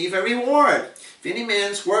receive a reward. If any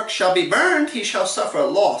man's work shall be burned, he shall suffer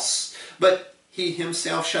loss, but he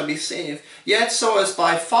himself shall be saved, yet so as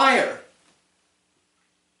by fire.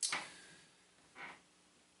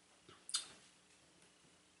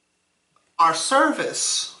 Our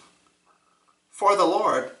service for the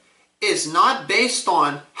Lord is not based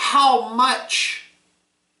on how much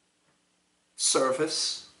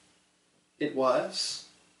service it was,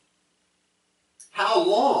 how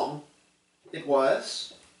long it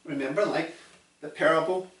was. Remember, like the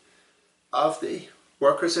parable of the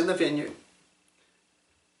workers in the vineyard.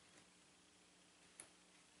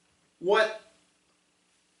 What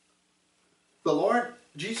the Lord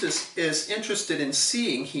Jesus is interested in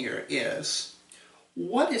seeing here is,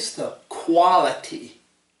 what is the quality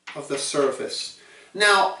of the service?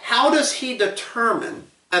 Now, how does he determine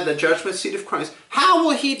at the judgment seat of Christ, how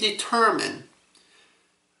will he determine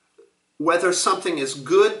whether something is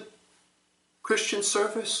good Christian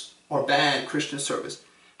service or bad Christian service?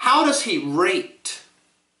 How does he rate?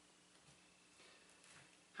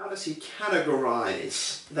 How does he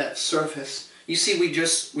categorize that service? You see, we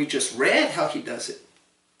just read how he does it.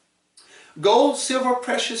 Gold, silver,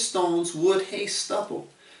 precious stones, wood, hay, stubble.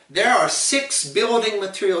 There are 6 building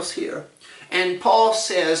materials here. And Paul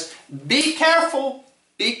says, be careful,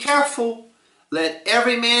 be careful. Let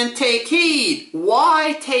every man take heed.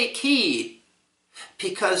 Why take heed?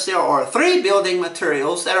 Because there are 3 building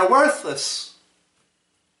materials that are worthless.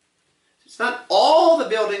 It's not all the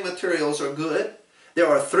building materials are good. There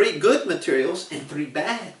are 3 good materials and 3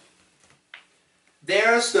 bad.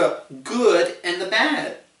 There's the good and the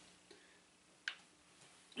bad.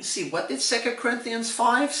 You see, what did 2 Corinthians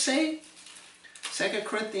 5 say? 2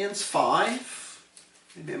 Corinthians 5,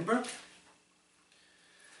 remember?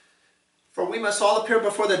 For we must all appear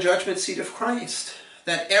before the judgment seat of Christ,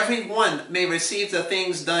 that every one may receive the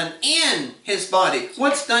things done in his body.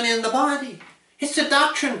 What's done in the body? It's the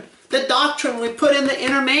doctrine. The doctrine we put in the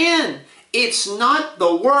inner man. It's not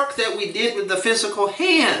the work that we did with the physical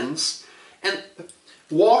hands and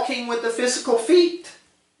walking with the physical feet.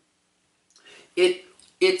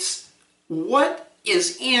 It's what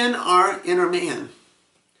is in our inner man.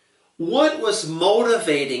 What was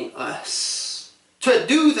motivating us to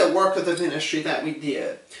do the work of the ministry that we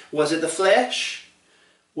did? Was it the flesh?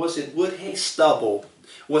 Was it wood, hay, stubble?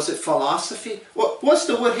 Was it philosophy? What's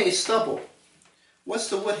the wood, hay, stubble? What's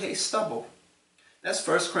the wood, hay, stubble? That's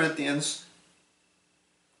 1 Corinthians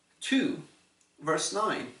 2, verse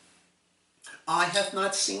 9. Eye hath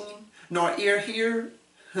not seen, nor ear heard,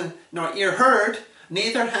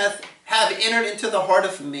 neither have entered into the heart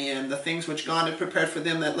of man the things which God had prepared for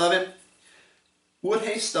them that love him. Wood,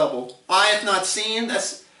 hay, stubble. Eye hath not seen,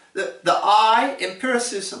 that's the eye,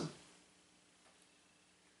 empiricism.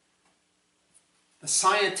 The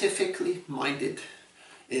scientifically minded.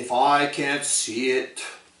 If I can't see it,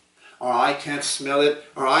 or I can't smell it,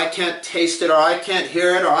 or I can't taste it, or I can't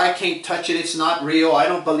hear it, or I can't touch it, it's not real, I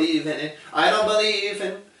don't believe in it. I don't believe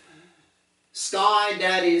in sky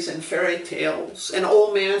daddies and fairy tales, an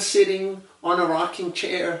old man sitting on a rocking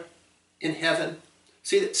chair in heaven.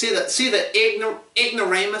 See the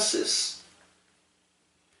ignoramuses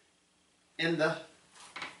in the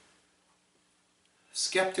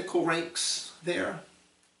skeptical ranks there.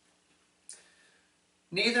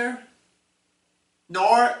 Neither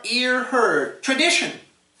nor ear heard. Tradition.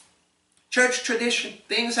 Church tradition.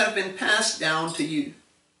 Things have been passed down to you.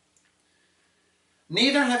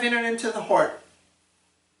 Neither have entered into the heart.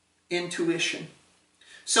 Intuition.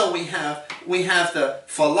 So we have the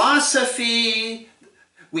philosophy,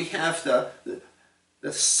 we have the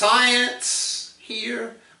science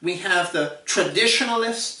here, we have the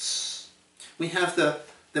traditionalists, we have the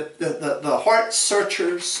heart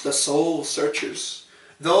searchers, the soul searchers,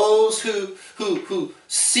 those who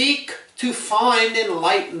seek to find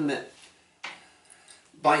enlightenment.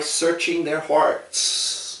 by searching their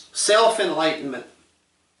hearts. Self-enlightenment.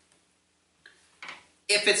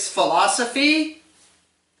 If it's philosophy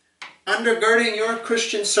undergirding your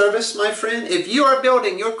Christian service, my friend, if you are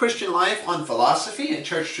building your Christian life on philosophy and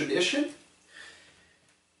church tradition,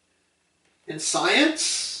 and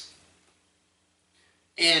science,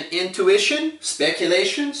 and intuition,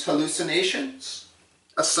 speculations, hallucinations,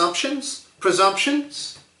 assumptions,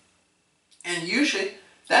 presumptions, and usually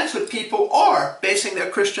that's what people are basing their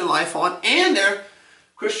Christian life on and their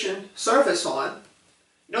Christian service on.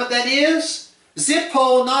 You know what that is?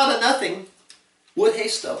 Zippo, not a nothing. Wood, hay,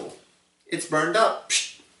 stubble. It's burned up.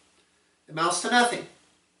 Psh, it amounts to nothing.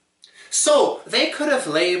 So they could have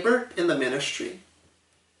labored in the ministry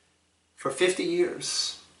for 50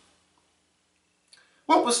 years.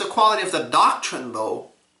 What was the quality of the doctrine,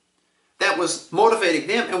 though, that was motivating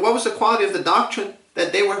them? And what was the quality of the doctrine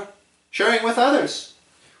that they were sharing with others?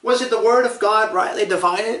 Was it the Word of God rightly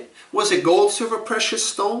divided? Was it gold, silver, precious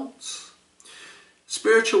stones?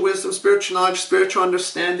 Spiritual wisdom, spiritual knowledge, spiritual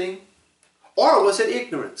understanding? Or was it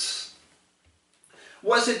ignorance?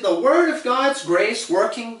 Was it the Word of God's grace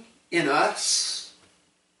working in us?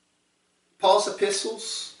 Paul's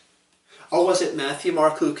epistles? Or was it Matthew,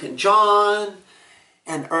 Mark, Luke, and John,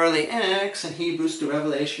 and early Acts, and Hebrews to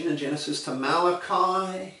Revelation, and Genesis to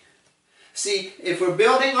Malachi? See, if we're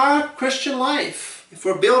building our Christian life, if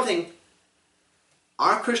we're building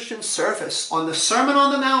our Christian service on the Sermon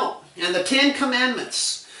on the Mount and the 10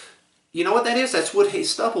 Commandments, you know what that is? That's wood, hay,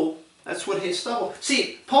 stubble. That's wood, hay, stubble.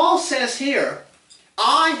 See, Paul says here,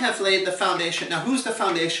 I have laid the foundation. Now, who's the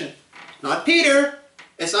foundation? Not Peter.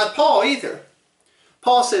 It's not Paul either.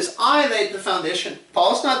 Paul says, I laid the foundation.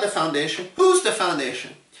 Paul's not the foundation. Who's the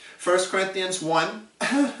foundation? 1 Corinthians 1.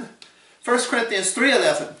 1 Corinthians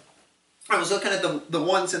 3:11. I was looking at the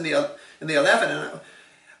ones in the 11, and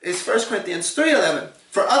it's 1 Corinthians 3:11.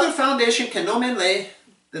 For other foundation can no man lay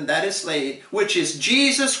than that is laid, which is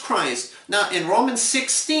Jesus Christ. Now in Romans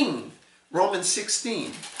 16,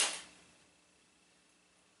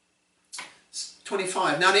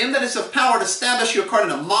 25. Now to him that is of power to establish you according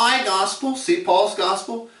to my gospel, see Paul's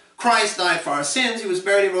gospel, Christ died for our sins, he was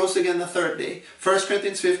buried, he rose again the third day. 1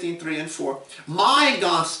 Corinthians 15, 3 and 4. My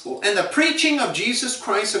gospel and the preaching of Jesus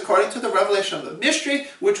Christ according to the revelation of the mystery,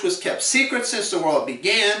 which was kept secret since the world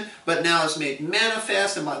began, but now is made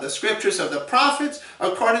manifest, and by the scriptures of the prophets,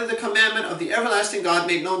 according to the commandment of the everlasting God,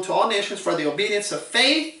 made known to all nations for the obedience of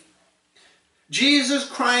faith. Jesus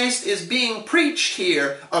Christ is being preached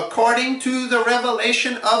here according to the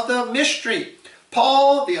revelation of the mystery.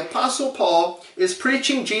 Paul, the Apostle Paul, is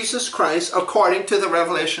preaching Jesus Christ according to the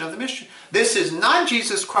revelation of the mystery. This is not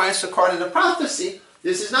Jesus Christ according to prophecy.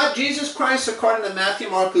 This is not Jesus Christ according to Matthew,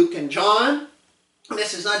 Mark, Luke, and John.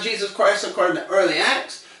 This is not Jesus Christ according to early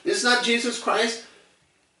Acts. This is not Jesus Christ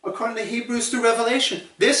according to Hebrews through Revelation.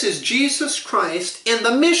 This is Jesus Christ in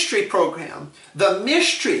the mystery program. The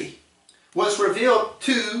mystery was revealed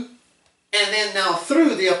to and then now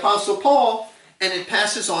through the Apostle Paul, and it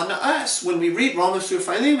passes on to us. When we read Romans through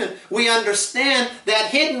Philemon, we understand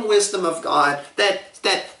that hidden wisdom of God,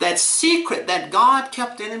 that secret that God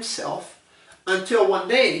kept in himself until one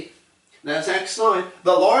day, that's Acts 9,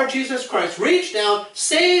 the Lord Jesus Christ reached down,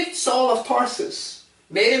 saved Saul of Tarsus,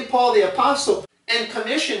 made him Paul the Apostle, and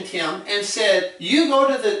commissioned him and said, you go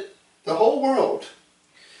to the whole world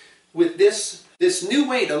with this new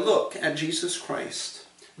way to look at Jesus Christ.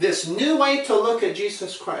 This new way to look at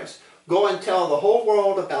Jesus Christ. Go and tell the whole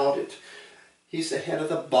world about it. He's the head of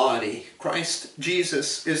the body. Christ,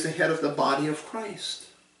 Jesus, is the head of the body of Christ.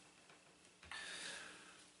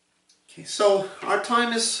 Okay, so our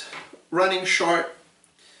time is running short.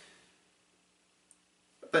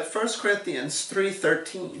 But 1 Corinthians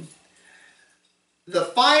 3:13. The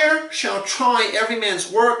fire shall try every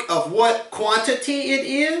man's work of what quantity it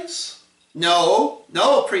is. No,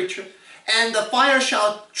 preacher. And the fire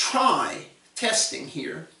shall try, testing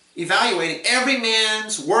here, evaluating every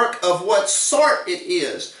man's work of what sort it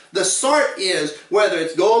is. The sort is whether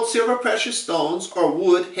it's gold, silver, precious stones, or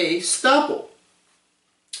wood, hay, stubble.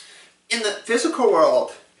 In the physical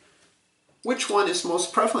world, which one is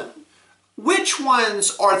most prevalent? Which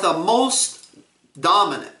ones are the most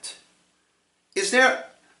dominant?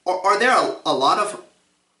 Are there a lot of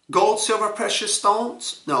gold, silver, precious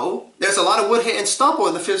stones? No. There's a lot of wood, hay, and stubble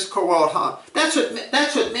in the physical world, huh? That's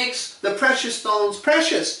what makes the precious stones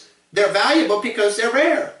precious. They're valuable because they're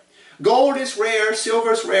rare. Gold is rare,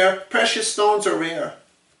 silver is rare, precious stones are rare.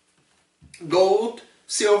 Gold,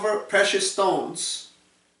 silver, precious stones.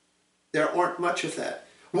 There aren't much of that.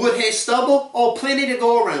 Wood, hay, stubble, oh, plenty to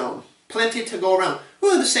go around. Plenty to go around.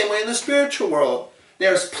 Well, the same way in the spiritual world.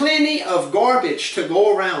 There's plenty of garbage to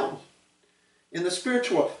go around in the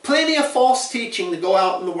spiritual world. Plenty of false teaching to go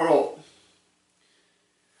out in the world.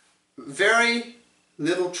 Very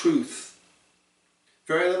little truth.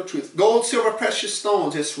 Very little truth. Gold, silver, precious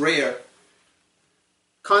stones, it's rare.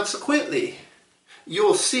 Consequently,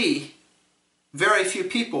 you'll see very few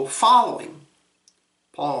people following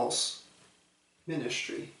Paul's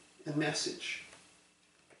ministry and message.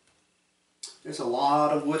 There's a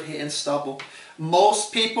lot of wood, hay, and stubble.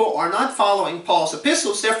 Most people are not following Paul's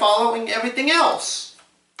epistles. They're following everything else.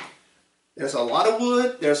 There's a lot of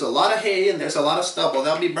wood, there's a lot of hay, and there's a lot of stubble.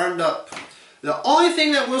 They'll be burned up. The only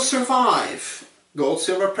thing that will survive, gold,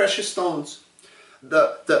 silver, precious stones,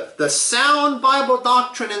 the sound Bible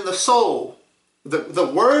doctrine in the soul,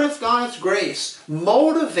 the Word of God's grace,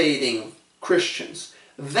 motivating Christians,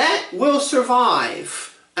 that will survive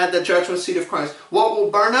at the judgment seat of Christ. What will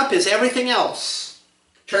burn up is everything else.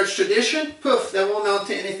 Church tradition, poof, that won't amount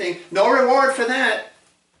to anything. No reward for that.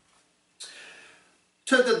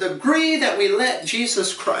 To the degree that we let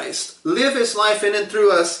Jesus Christ live His life in and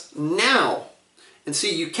through us now. And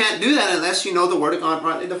see, you can't do that unless you know the Word of God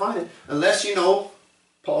rightly divided. Unless you know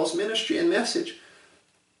Paul's ministry and message.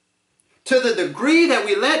 To the degree that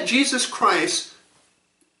we let Jesus Christ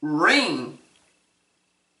reign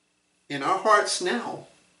in our hearts now,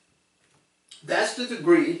 that's the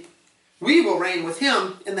degree we will reign with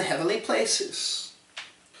Him in the heavenly places.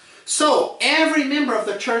 So, every member of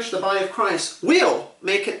the church, the body of Christ, will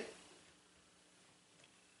make it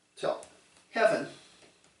to heaven.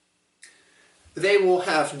 They will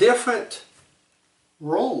have different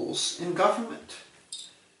roles in government,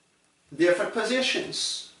 different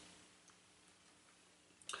positions.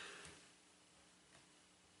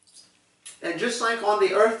 And just like on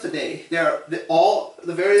the earth today, all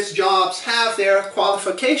the various jobs have their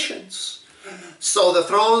qualifications. So the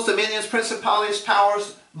thrones, dominions, principalities,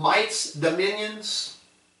 powers, mights, dominions,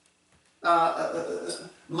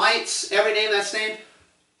 mights, every name that's named,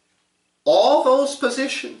 all those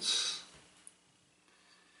positions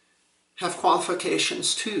have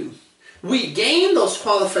qualifications too. We gain those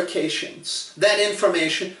qualifications, that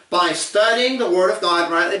information, by studying the Word of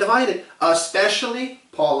God rightly divided, especially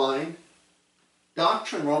Pauline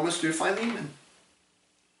doctrine, Romans through Philemon.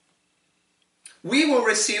 We will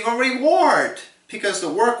receive a reward because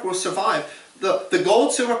the work will survive. The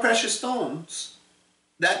gold, silver, precious stones,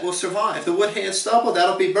 that will survive. The wood, hay, and stubble,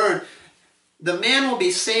 that'll be burned. The man will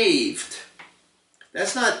be saved.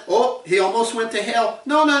 That's not, oh, he almost went to hell.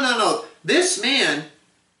 No, no, no, no. This man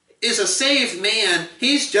is a saved man.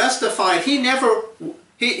 He's justified. He never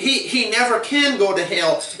can go to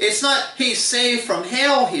hell. It's not he's saved from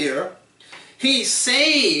hell here. He's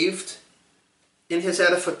saved in his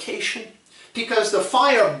edification because the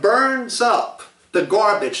fire burns up the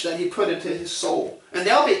garbage that he put into his soul. And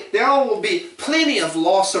there will be plenty of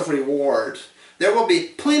loss of reward. There will be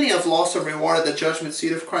plenty of loss of reward at the judgment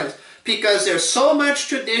seat of Christ because there's so much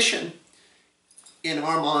tradition in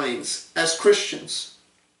our minds as Christians.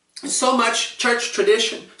 So much church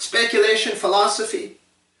tradition, speculation, philosophy,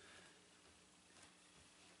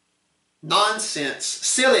 nonsense,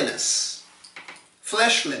 silliness,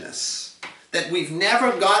 fleshliness that we've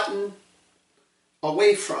never gotten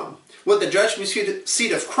away from. With the judgment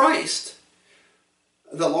seat of Christ,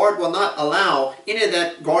 the Lord will not allow any of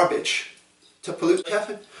that garbage to pollute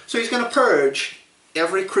heaven. So He's going to purge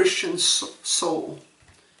every Christian's soul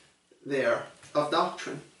there of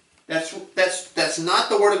doctrine. That's not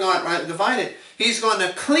the Word of God right divided. He's going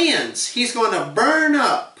to cleanse. He's going to burn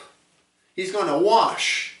up. He's going to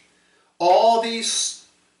wash all these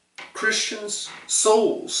Christians'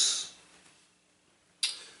 souls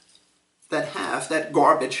that have that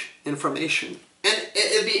garbage information. And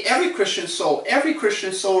it'd be every Christian soul. Every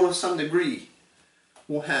Christian soul to some degree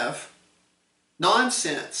will have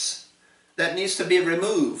nonsense that needs to be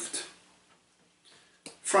removed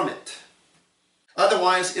from it.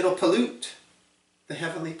 Otherwise, it'll pollute the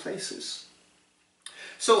heavenly places.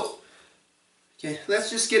 So, okay, let's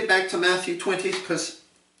just get back to Matthew 20 because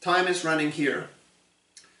time is running here.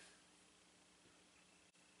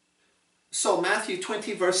 So Matthew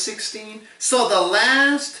 20 verse 16, so the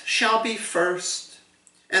last shall be first,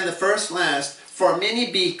 and the first last. For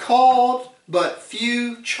many be called, but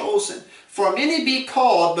few chosen. For many be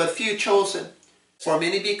called, but few chosen. For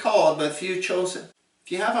many be called, but few chosen.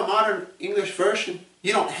 If you have a modern English version,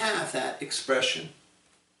 you don't have that expression.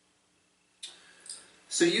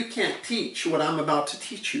 So you can't teach what I'm about to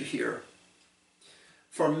teach you here.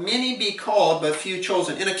 For many be called, but few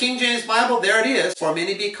chosen. In a King James Bible, there it is. For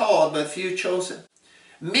many be called, but few chosen.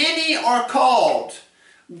 Many are called.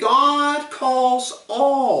 God calls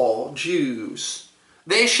all Jews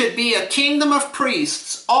They should be a kingdom of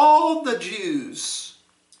priests. All the Jews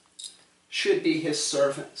should be his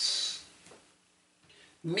servants.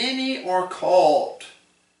 Many are called,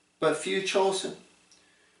 but few chosen.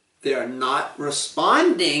 They're not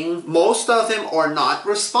responding. Most of them are not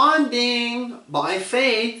responding by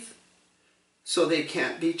faith, so they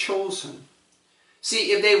can't be chosen.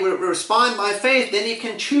 See, if they would respond by faith, then he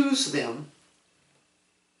can choose them.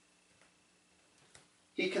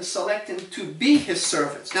 He can select them to be his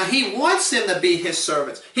servants. Now, he wants them to be his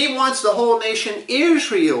servants. He wants the whole nation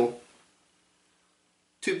Israel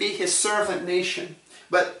to be his servant nation.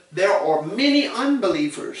 But there are many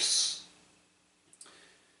unbelievers.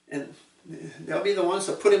 And they'll be the ones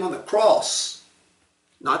that put him on the cross.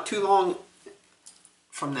 Not too long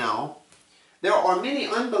from now. There are many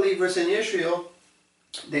unbelievers in Israel.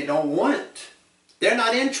 They don't want. They're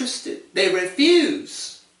not interested. They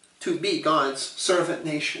refuse to be God's servant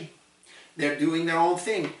nation. They're doing their own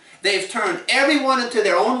thing. They've turned everyone into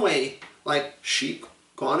their own way, like sheep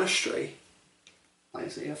gone astray.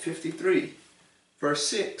 Isaiah 53, verse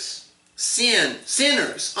 6. Sin,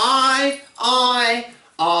 sinners, I.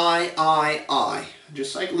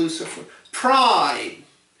 Just like Lucifer. Pride.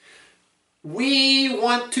 We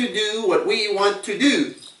want to do what we want to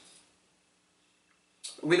do.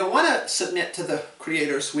 We don't want to submit to the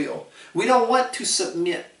Creator's will. We don't want to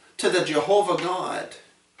submit to the Jehovah God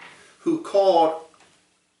who called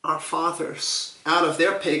our fathers out of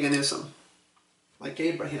their paganism. Like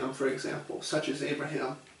Abraham, for example, such as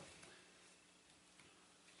Abraham.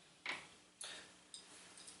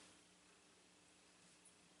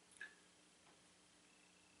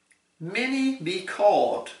 Many be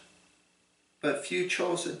called, but few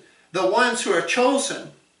chosen. The ones who are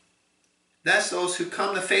chosen, that's those who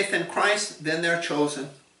come to faith in Christ, then they're chosen.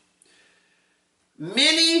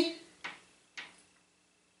 Many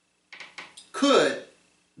could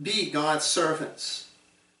be God's servants,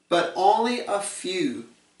 but only a few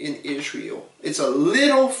in Israel. It's a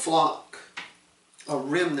little flock, a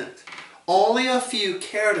remnant. Only a few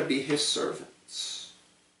care to be his servants.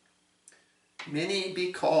 Many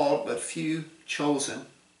be called, but few chosen.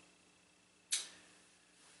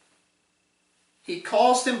 He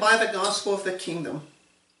calls them by the gospel of the kingdom,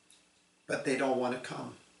 but they don't want to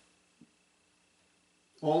come.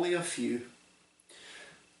 Only a few.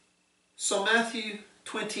 So Matthew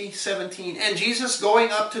 20:17, and Jesus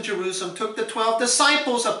going up to Jerusalem took the 12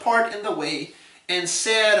 disciples apart in the way and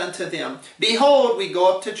said unto them, Behold, we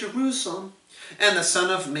go up to Jerusalem, and the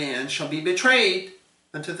Son of Man shall be betrayed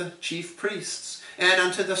unto the chief priests and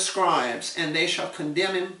unto the scribes, and they shall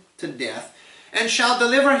condemn him to death, and shall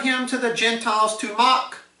deliver him to the Gentiles to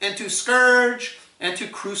mock and to scourge and to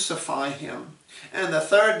crucify him. And the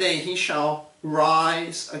third day he shall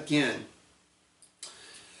rise again.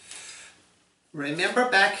 Remember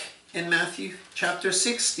back in Matthew chapter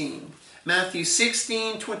 16. Matthew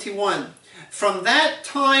 16:21. From that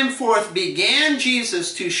time forth began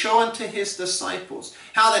Jesus to show unto his disciples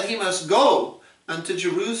how that he must go unto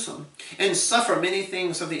Jerusalem, and suffer many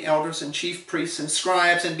things of the elders and chief priests and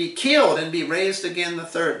scribes, and be killed, and be raised again the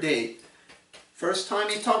third day. First time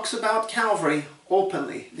he talks about Calvary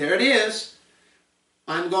openly. There it is.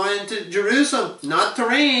 I'm going to Jerusalem, not to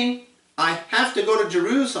reign. I have to go to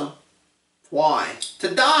Jerusalem. Why?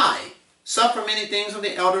 To die. Suffer many things of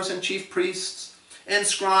the elders and chief priests and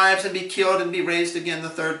scribes, and be killed, and be raised again the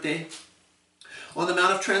third day. On the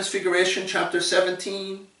Mount of Transfiguration, chapter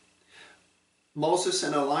 17, Moses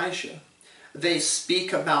and Elijah, they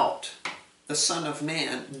speak about the Son of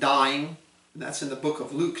Man dying. That's in the book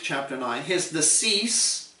of Luke, chapter 9. His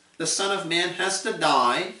decease, the Son of Man has to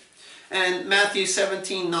die. And Matthew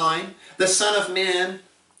 17:9, the Son of Man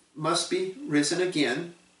must be risen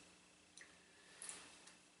again.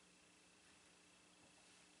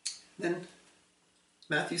 Then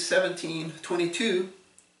Matthew 17:22,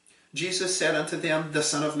 Jesus said unto them, The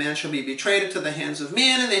Son of Man shall be betrayed into the hands of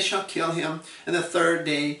men, and they shall kill him. And the third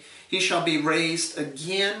day he shall be raised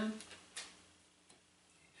again.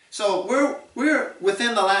 So we're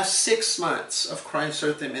within the last 6 months of Christ's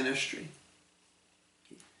earthly ministry.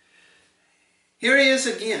 Here he is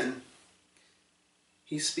again.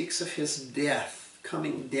 He speaks of his death,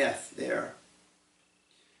 coming death there.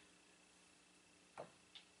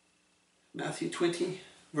 Matthew 20,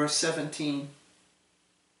 verse 17.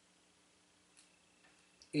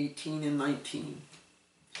 18 and 19.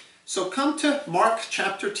 So come to Mark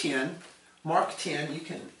chapter 10. Mark 10, you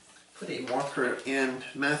can put a marker in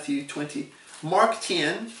Matthew 20. Mark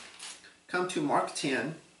 10, come to Mark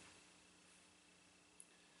 10.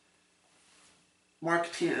 Mark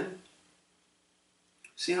 10.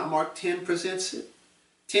 See how Mark 10 presents it?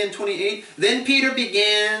 10:28. Then Peter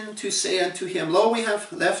began to say unto him, Lo, we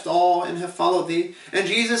have left all and have followed thee. And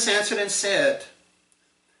Jesus answered and said,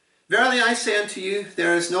 Verily I say unto you,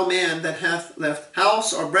 there is no man that hath left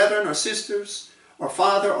house, or brethren, or sisters, or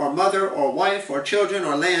father, or mother, or wife, or children,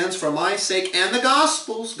 or lands, for my sake and the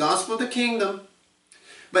gospel of the kingdom,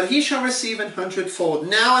 but he shall receive an hundredfold.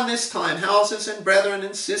 Now in this time, houses, and brethren,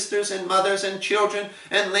 and sisters, and mothers, and children,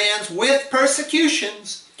 and lands, with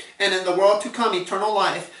persecutions, and in the world to come eternal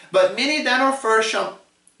life. But many that are first shall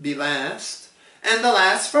be last, and the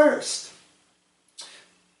last first.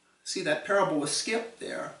 See, that parable was skipped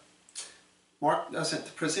there. Mark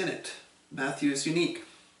doesn't present it. Matthew is unique.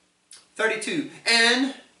 32.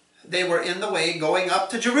 And they were in the way going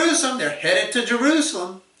up to Jerusalem. They're headed to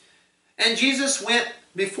Jerusalem. And Jesus went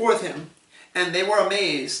before them, and they were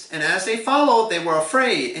amazed. And as they followed, they were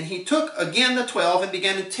afraid. And he took again the 12 and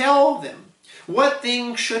began to tell them what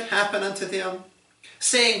things should happen unto them,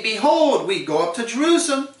 saying, Behold, we go up to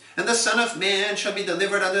Jerusalem, and the Son of Man shall be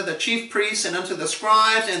delivered unto the chief priests and unto the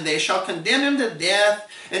scribes, and they shall condemn him to death,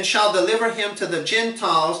 and shall deliver him to the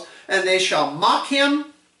Gentiles, and they shall mock him,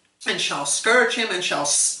 and shall scourge him, and shall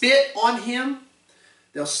spit on him.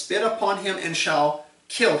 They'll spit upon him, and shall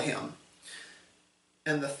kill him.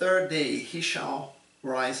 And the third day he shall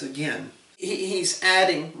rise again. He's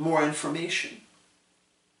adding more information.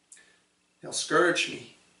 They'll scourge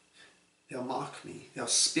me. They'll mock me. They'll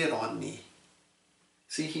spit on me.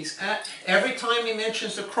 See, every time he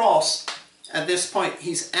mentions the cross, at this point,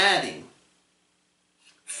 he's adding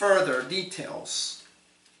further details.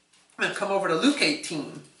 I'm going to come over to Luke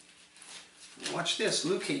 18. Watch this,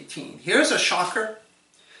 Luke 18. Here's a shocker.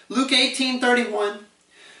 Luke 18:31.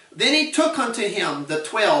 Then he took unto him the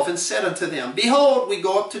 12 and said unto them, Behold, we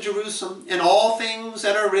go up to Jerusalem, and all things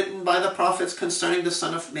that are written by the prophets concerning the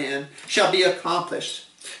Son of Man shall be accomplished.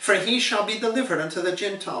 For he shall be delivered unto the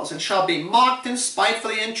Gentiles, and shall be mocked and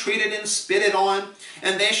spitefully entreated and spitted on,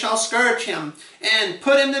 and they shall scourge him, and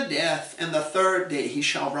put him to death, and the third day he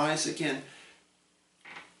shall rise again.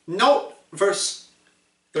 Note verse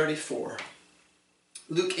 34.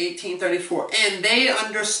 Luke 18:34. And they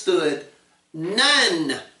understood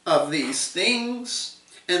none of these things,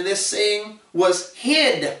 and this saying was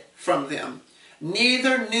hid from them.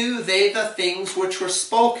 Neither knew they the things which were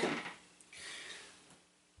spoken.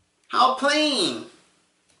 How plain!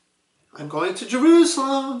 I'm going to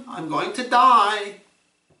Jerusalem. I'm going to die.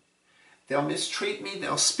 They'll mistreat me.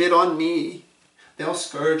 They'll spit on me. They'll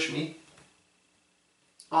scourge me.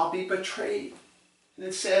 I'll be betrayed. And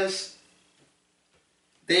it says,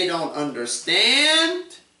 they don't understand.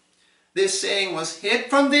 This saying was hid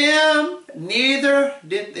from them. Neither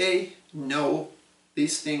did they know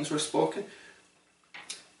these things were spoken.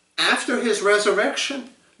 After his resurrection,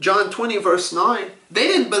 John 20 verse 9, they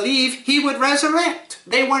didn't believe he would resurrect.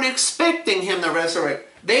 They weren't expecting him to resurrect.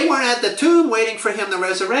 They weren't at the tomb waiting for him to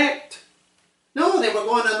resurrect. No, they were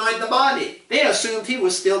going to anoint the body. They assumed he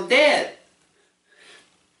was still dead.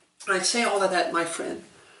 I say all of that, my friend,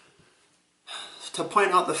 to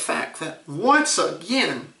point out the fact that once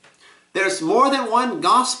again, there's more than one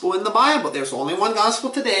gospel in the Bible. There's only one gospel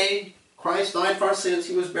today. Christ died for our sins.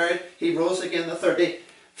 He was buried. He rose again the third day.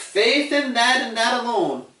 Faith in that and that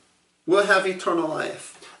alone will have eternal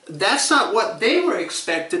life. That's not what they were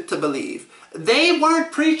expected to believe. They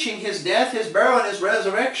weren't preaching his death, his burial, and his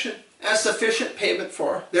resurrection as sufficient payment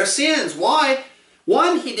for their sins. Why?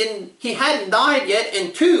 One, he hadn't died yet,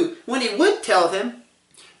 and two, when he would tell them,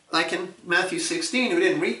 like in Matthew 16, we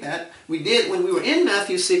didn't read that. We did when we were in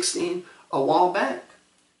Matthew 16 a while back.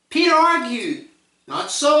 Peter argued,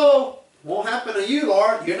 not so. Won't happen to you,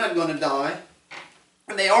 Lord. You're not going to die.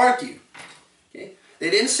 And they argue. Okay? They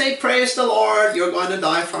didn't say, praise the Lord, you're going to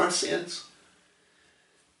die for our sins.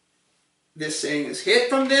 This saying is hid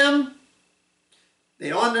from them. They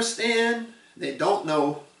don't understand. They don't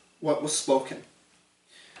know what was spoken.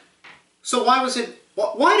 So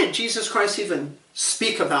why did Jesus Christ even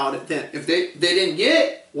speak about it then? If they didn't get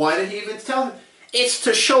it, why did he even tell them? It's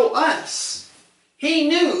to show us. He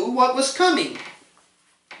knew what was coming.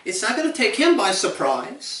 It's not going to take him by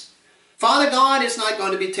surprise. Father God is not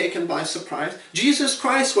going to be taken by surprise. Jesus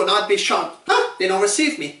Christ will not be shocked. Huh, they don't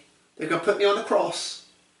receive me. They're going to put me on the cross.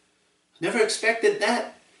 Never expected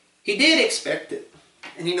that. He did expect it.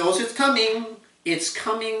 And he knows it's coming. It's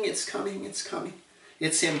coming, it's coming, it's coming.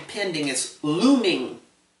 It's impending, it's looming.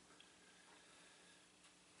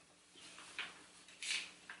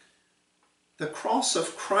 The cross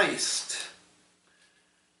of Christ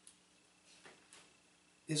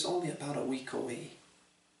is only about a week away.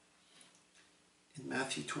 In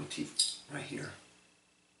Matthew 20, right here.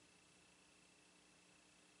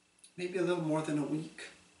 Maybe a little more than a week.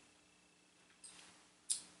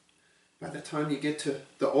 By the time you get to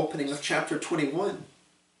the opening of chapter 21,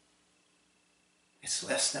 it's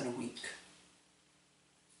less than a week.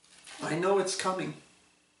 I know it's coming.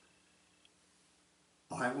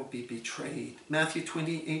 I will be betrayed. Matthew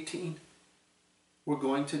 20:18. We're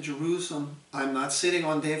going to Jerusalem. I'm not sitting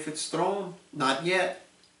on David's throne. Not yet.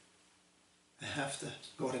 I have to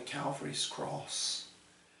go to Calvary's cross.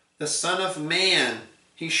 The Son of Man,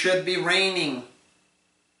 he should be reigning.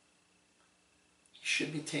 He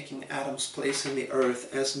should be taking Adam's place in the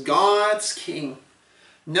earth as God's king.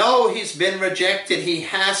 No, he's been rejected. He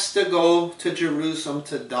has to go to Jerusalem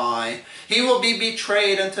to die. He will be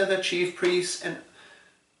betrayed unto the chief priests and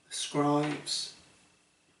scribes.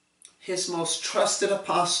 His most trusted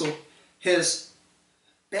apostle, his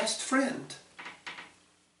best friend,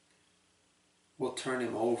 will turn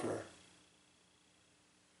him over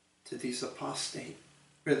to these apostate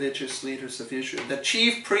religious leaders of Israel. The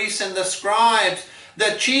chief priests and the scribes,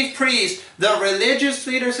 the chief priests, the religious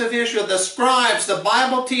leaders of Israel, the scribes, the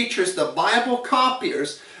Bible teachers, the Bible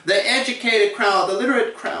copiers, the educated crowd, the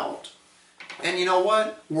literate crowd. And you know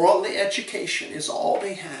what? Worldly education is all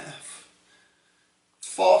they have.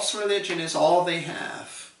 False religion is all they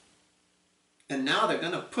have. And now they're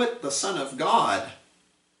going to put the Son of God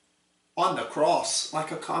on the cross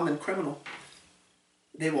like a common criminal.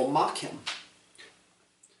 They will mock him.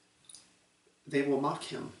 They will mock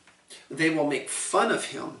him. They will make fun of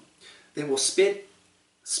him. They will spit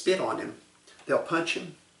on him. They'll punch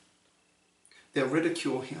him. They'll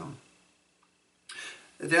ridicule him.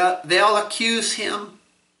 They'll accuse him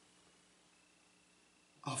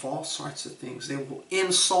of all sorts of things. They will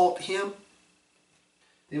insult him.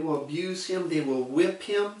 They will abuse him. They will whip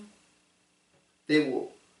him. They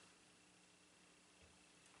will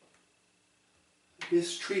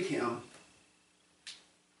mistreat him.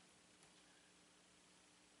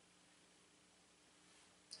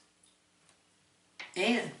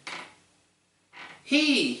 And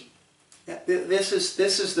this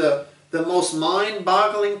is the most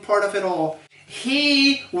mind-boggling part of it all.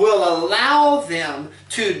 He will allow them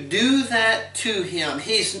to do that to him.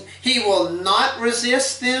 He will not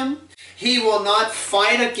resist them. He will not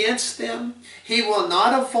fight against them. He will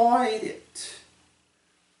not avoid it.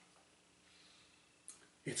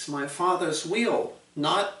 It's my Father's will,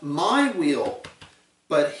 not my will,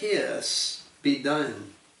 but his be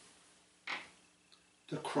done.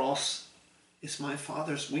 The cross is my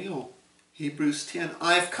Father's will. Hebrews 10,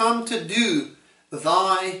 I've come to do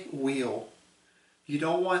thy will. You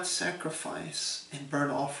don't want sacrifice and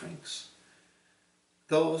burnt offerings.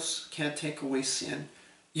 Those can't take away sin.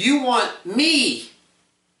 You want me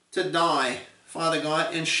to die, Father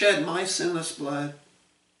God, and shed my sinless blood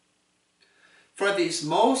for these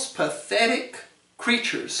most pathetic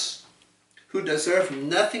creatures who deserve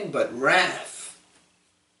nothing but wrath.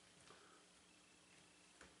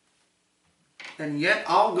 And yet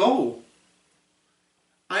I'll go.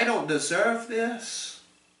 I don't deserve this.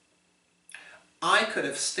 I could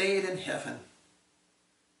have stayed in heaven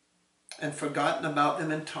and forgotten about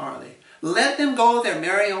them entirely. Let them go their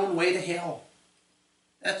merry own way to hell.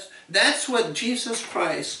 That's what Jesus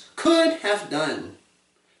Christ could have done.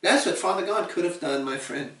 That's what Father God could have done, my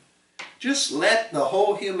friend. Just let the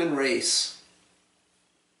whole human race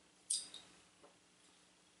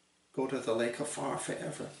go to the lake of fire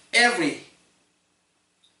forever. Every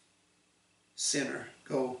sinner,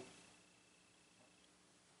 go.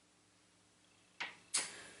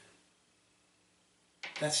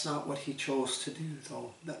 That's not what he chose to do,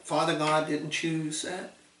 though. Father God didn't choose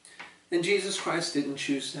that. And Jesus Christ didn't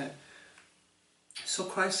choose that. So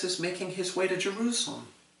Christ is making his way to Jerusalem.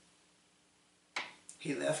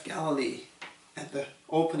 He left Galilee at the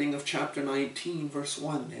opening of chapter 19, verse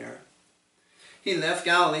 1 there. He left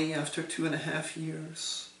Galilee after 2.5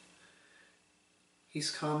 years.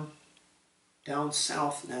 He's come down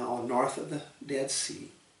south now, north of the Dead Sea,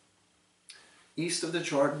 east of the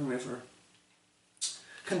Jordan River,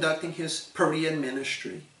 conducting his Perean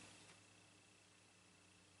ministry.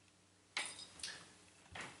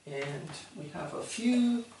 And we have a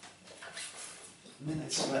few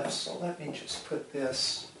minutes left, so let me just put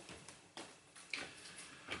this.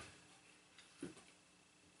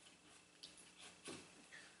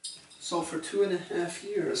 So for 2.5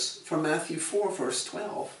 years, from Matthew 4, verse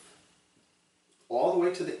 12, all the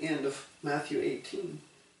way to the end of Matthew 18,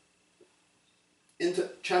 into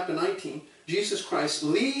chapter 19, Jesus Christ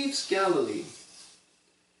leaves Galilee,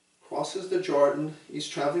 crosses the Jordan, he's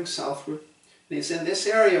traveling southward, and he's in this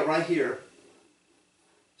area right here,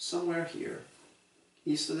 somewhere here,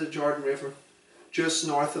 east of the Jordan River, just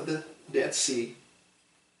north of the Dead Sea.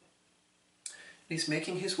 He's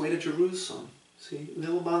making his way to Jerusalem. See,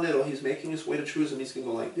 little by little, he's making his way to Jerusalem. He's going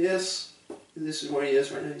to go like this. And this is where he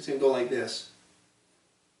is right now. He's going to go like this.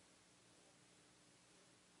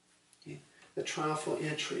 Okay. The triumphal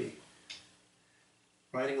entry,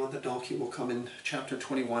 riding on the donkey, will come in chapter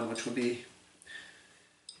 21, which will be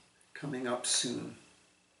coming up soon.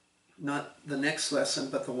 Not the next lesson,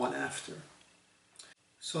 but the one after.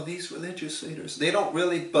 So these religious leaders, they don't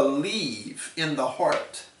really believe in the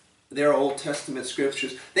heart their Old Testament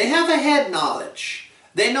scriptures. They have a head knowledge.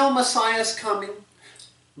 They know Messiah's coming,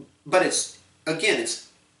 but it's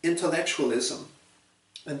intellectualism.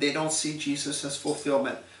 And they don't see Jesus as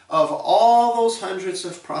fulfillment of all those hundreds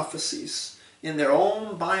of prophecies in their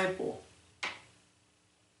own Bible.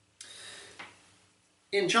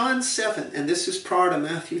 In John 7, and this is prior to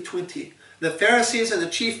Matthew 20, the Pharisees and the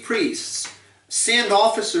chief priests send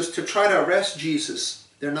officers to try to arrest Jesus.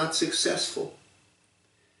 They're not successful.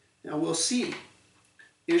 Now we'll see.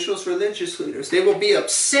 Israel's religious leaders, they will be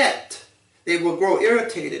upset. They will grow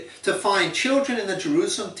irritated to find children in the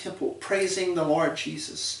Jerusalem temple praising the Lord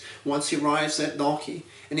Jesus. Once he rides that donkey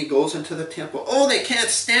and he goes into the temple, oh, they can't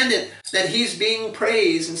stand it that he's being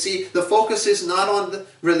praised. And see, the focus is not on the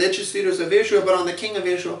religious leaders of Israel, but on the king of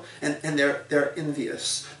Israel. And they're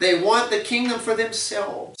envious. They want the kingdom for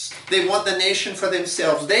themselves. They want the nation for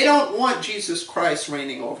themselves. They don't want Jesus Christ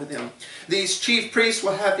reigning over them. These chief priests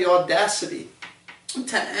will have the audacity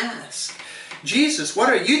to ask, Jesus, what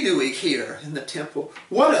are you doing here in the temple?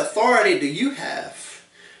 What authority do you have?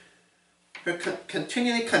 They're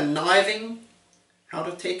continually conniving how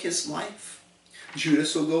to take his life.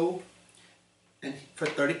 Judas will go and for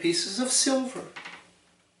 30 pieces of silver,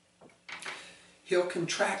 he'll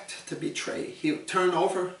contract to betray. He'll turn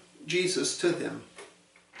over Jesus to them.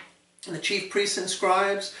 And the chief priests and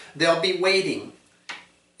scribes, they'll be waiting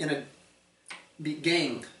in be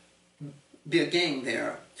a gang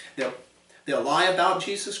there. They'll lie about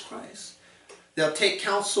Jesus Christ. They'll take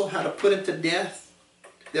counsel how to put him to death.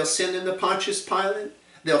 They'll send him to Pontius Pilate.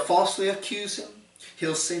 They'll falsely accuse him.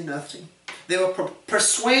 He'll say nothing. They will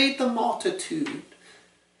persuade the multitude.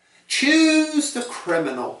 Choose the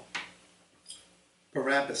criminal,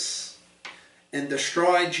 Barabbas, and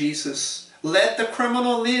destroy Jesus. Let the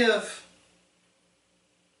criminal live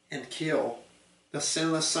and kill the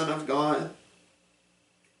sinless Son of God.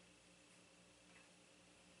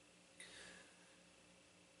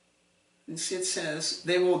 And see, it says,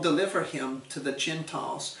 they will deliver him to the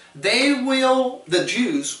Gentiles. The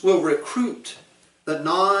Jews will recruit the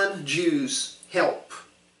non-Jews' help.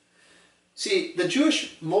 See, the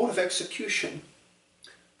Jewish mode of execution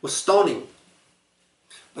was stoning.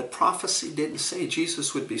 But prophecy didn't say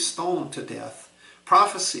Jesus would be stoned to death.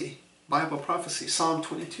 Prophecy, Bible prophecy, Psalm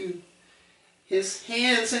 22. His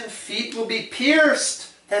hands and feet will be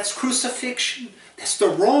pierced. That's crucifixion. That's the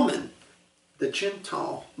Roman, the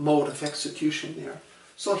Gentile mode of execution there.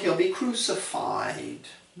 So he'll be crucified,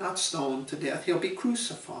 not stoned to death. He'll be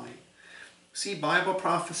crucified. See, Bible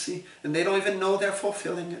prophecy, and they don't even know they're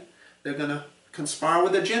fulfilling it. They're going to conspire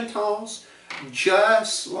with the Gentiles,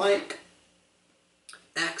 just like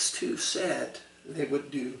Acts 2 said they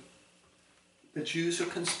would do. The Jews are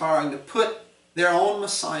conspiring to put their own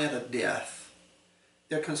Messiah to death.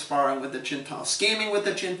 They're conspiring with the Gentiles, scheming with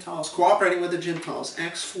the Gentiles, cooperating with the Gentiles.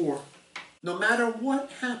 Acts 4. No matter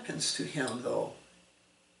what happens to him, though,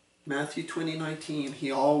 Matthew 20:19,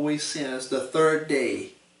 he always says, the third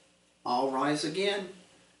day, I'll rise again.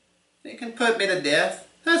 They can put me to death.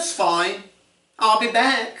 That's fine. I'll be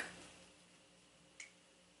back.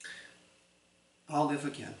 I'll live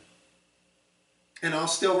again. And I'll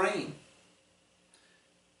still reign.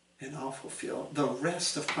 And I'll fulfill the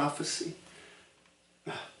rest of prophecy.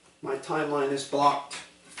 My timeline is blocked.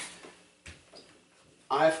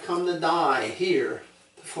 I've come to die here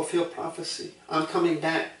to fulfill prophecy. I'm coming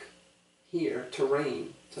back here to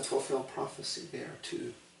reign, to fulfill prophecy there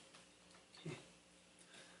too. Okay.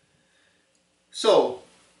 So,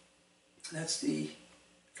 that's the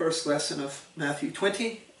first lesson of Matthew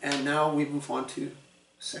 20. And now we move on to the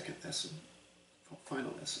second lesson,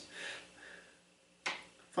 final lesson.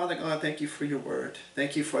 Father God, thank you for your word.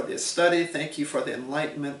 Thank you for this study. Thank you for the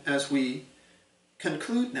enlightenment as we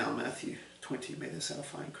conclude now Matthew 20. May this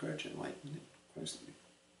edify, encourage, enlighten,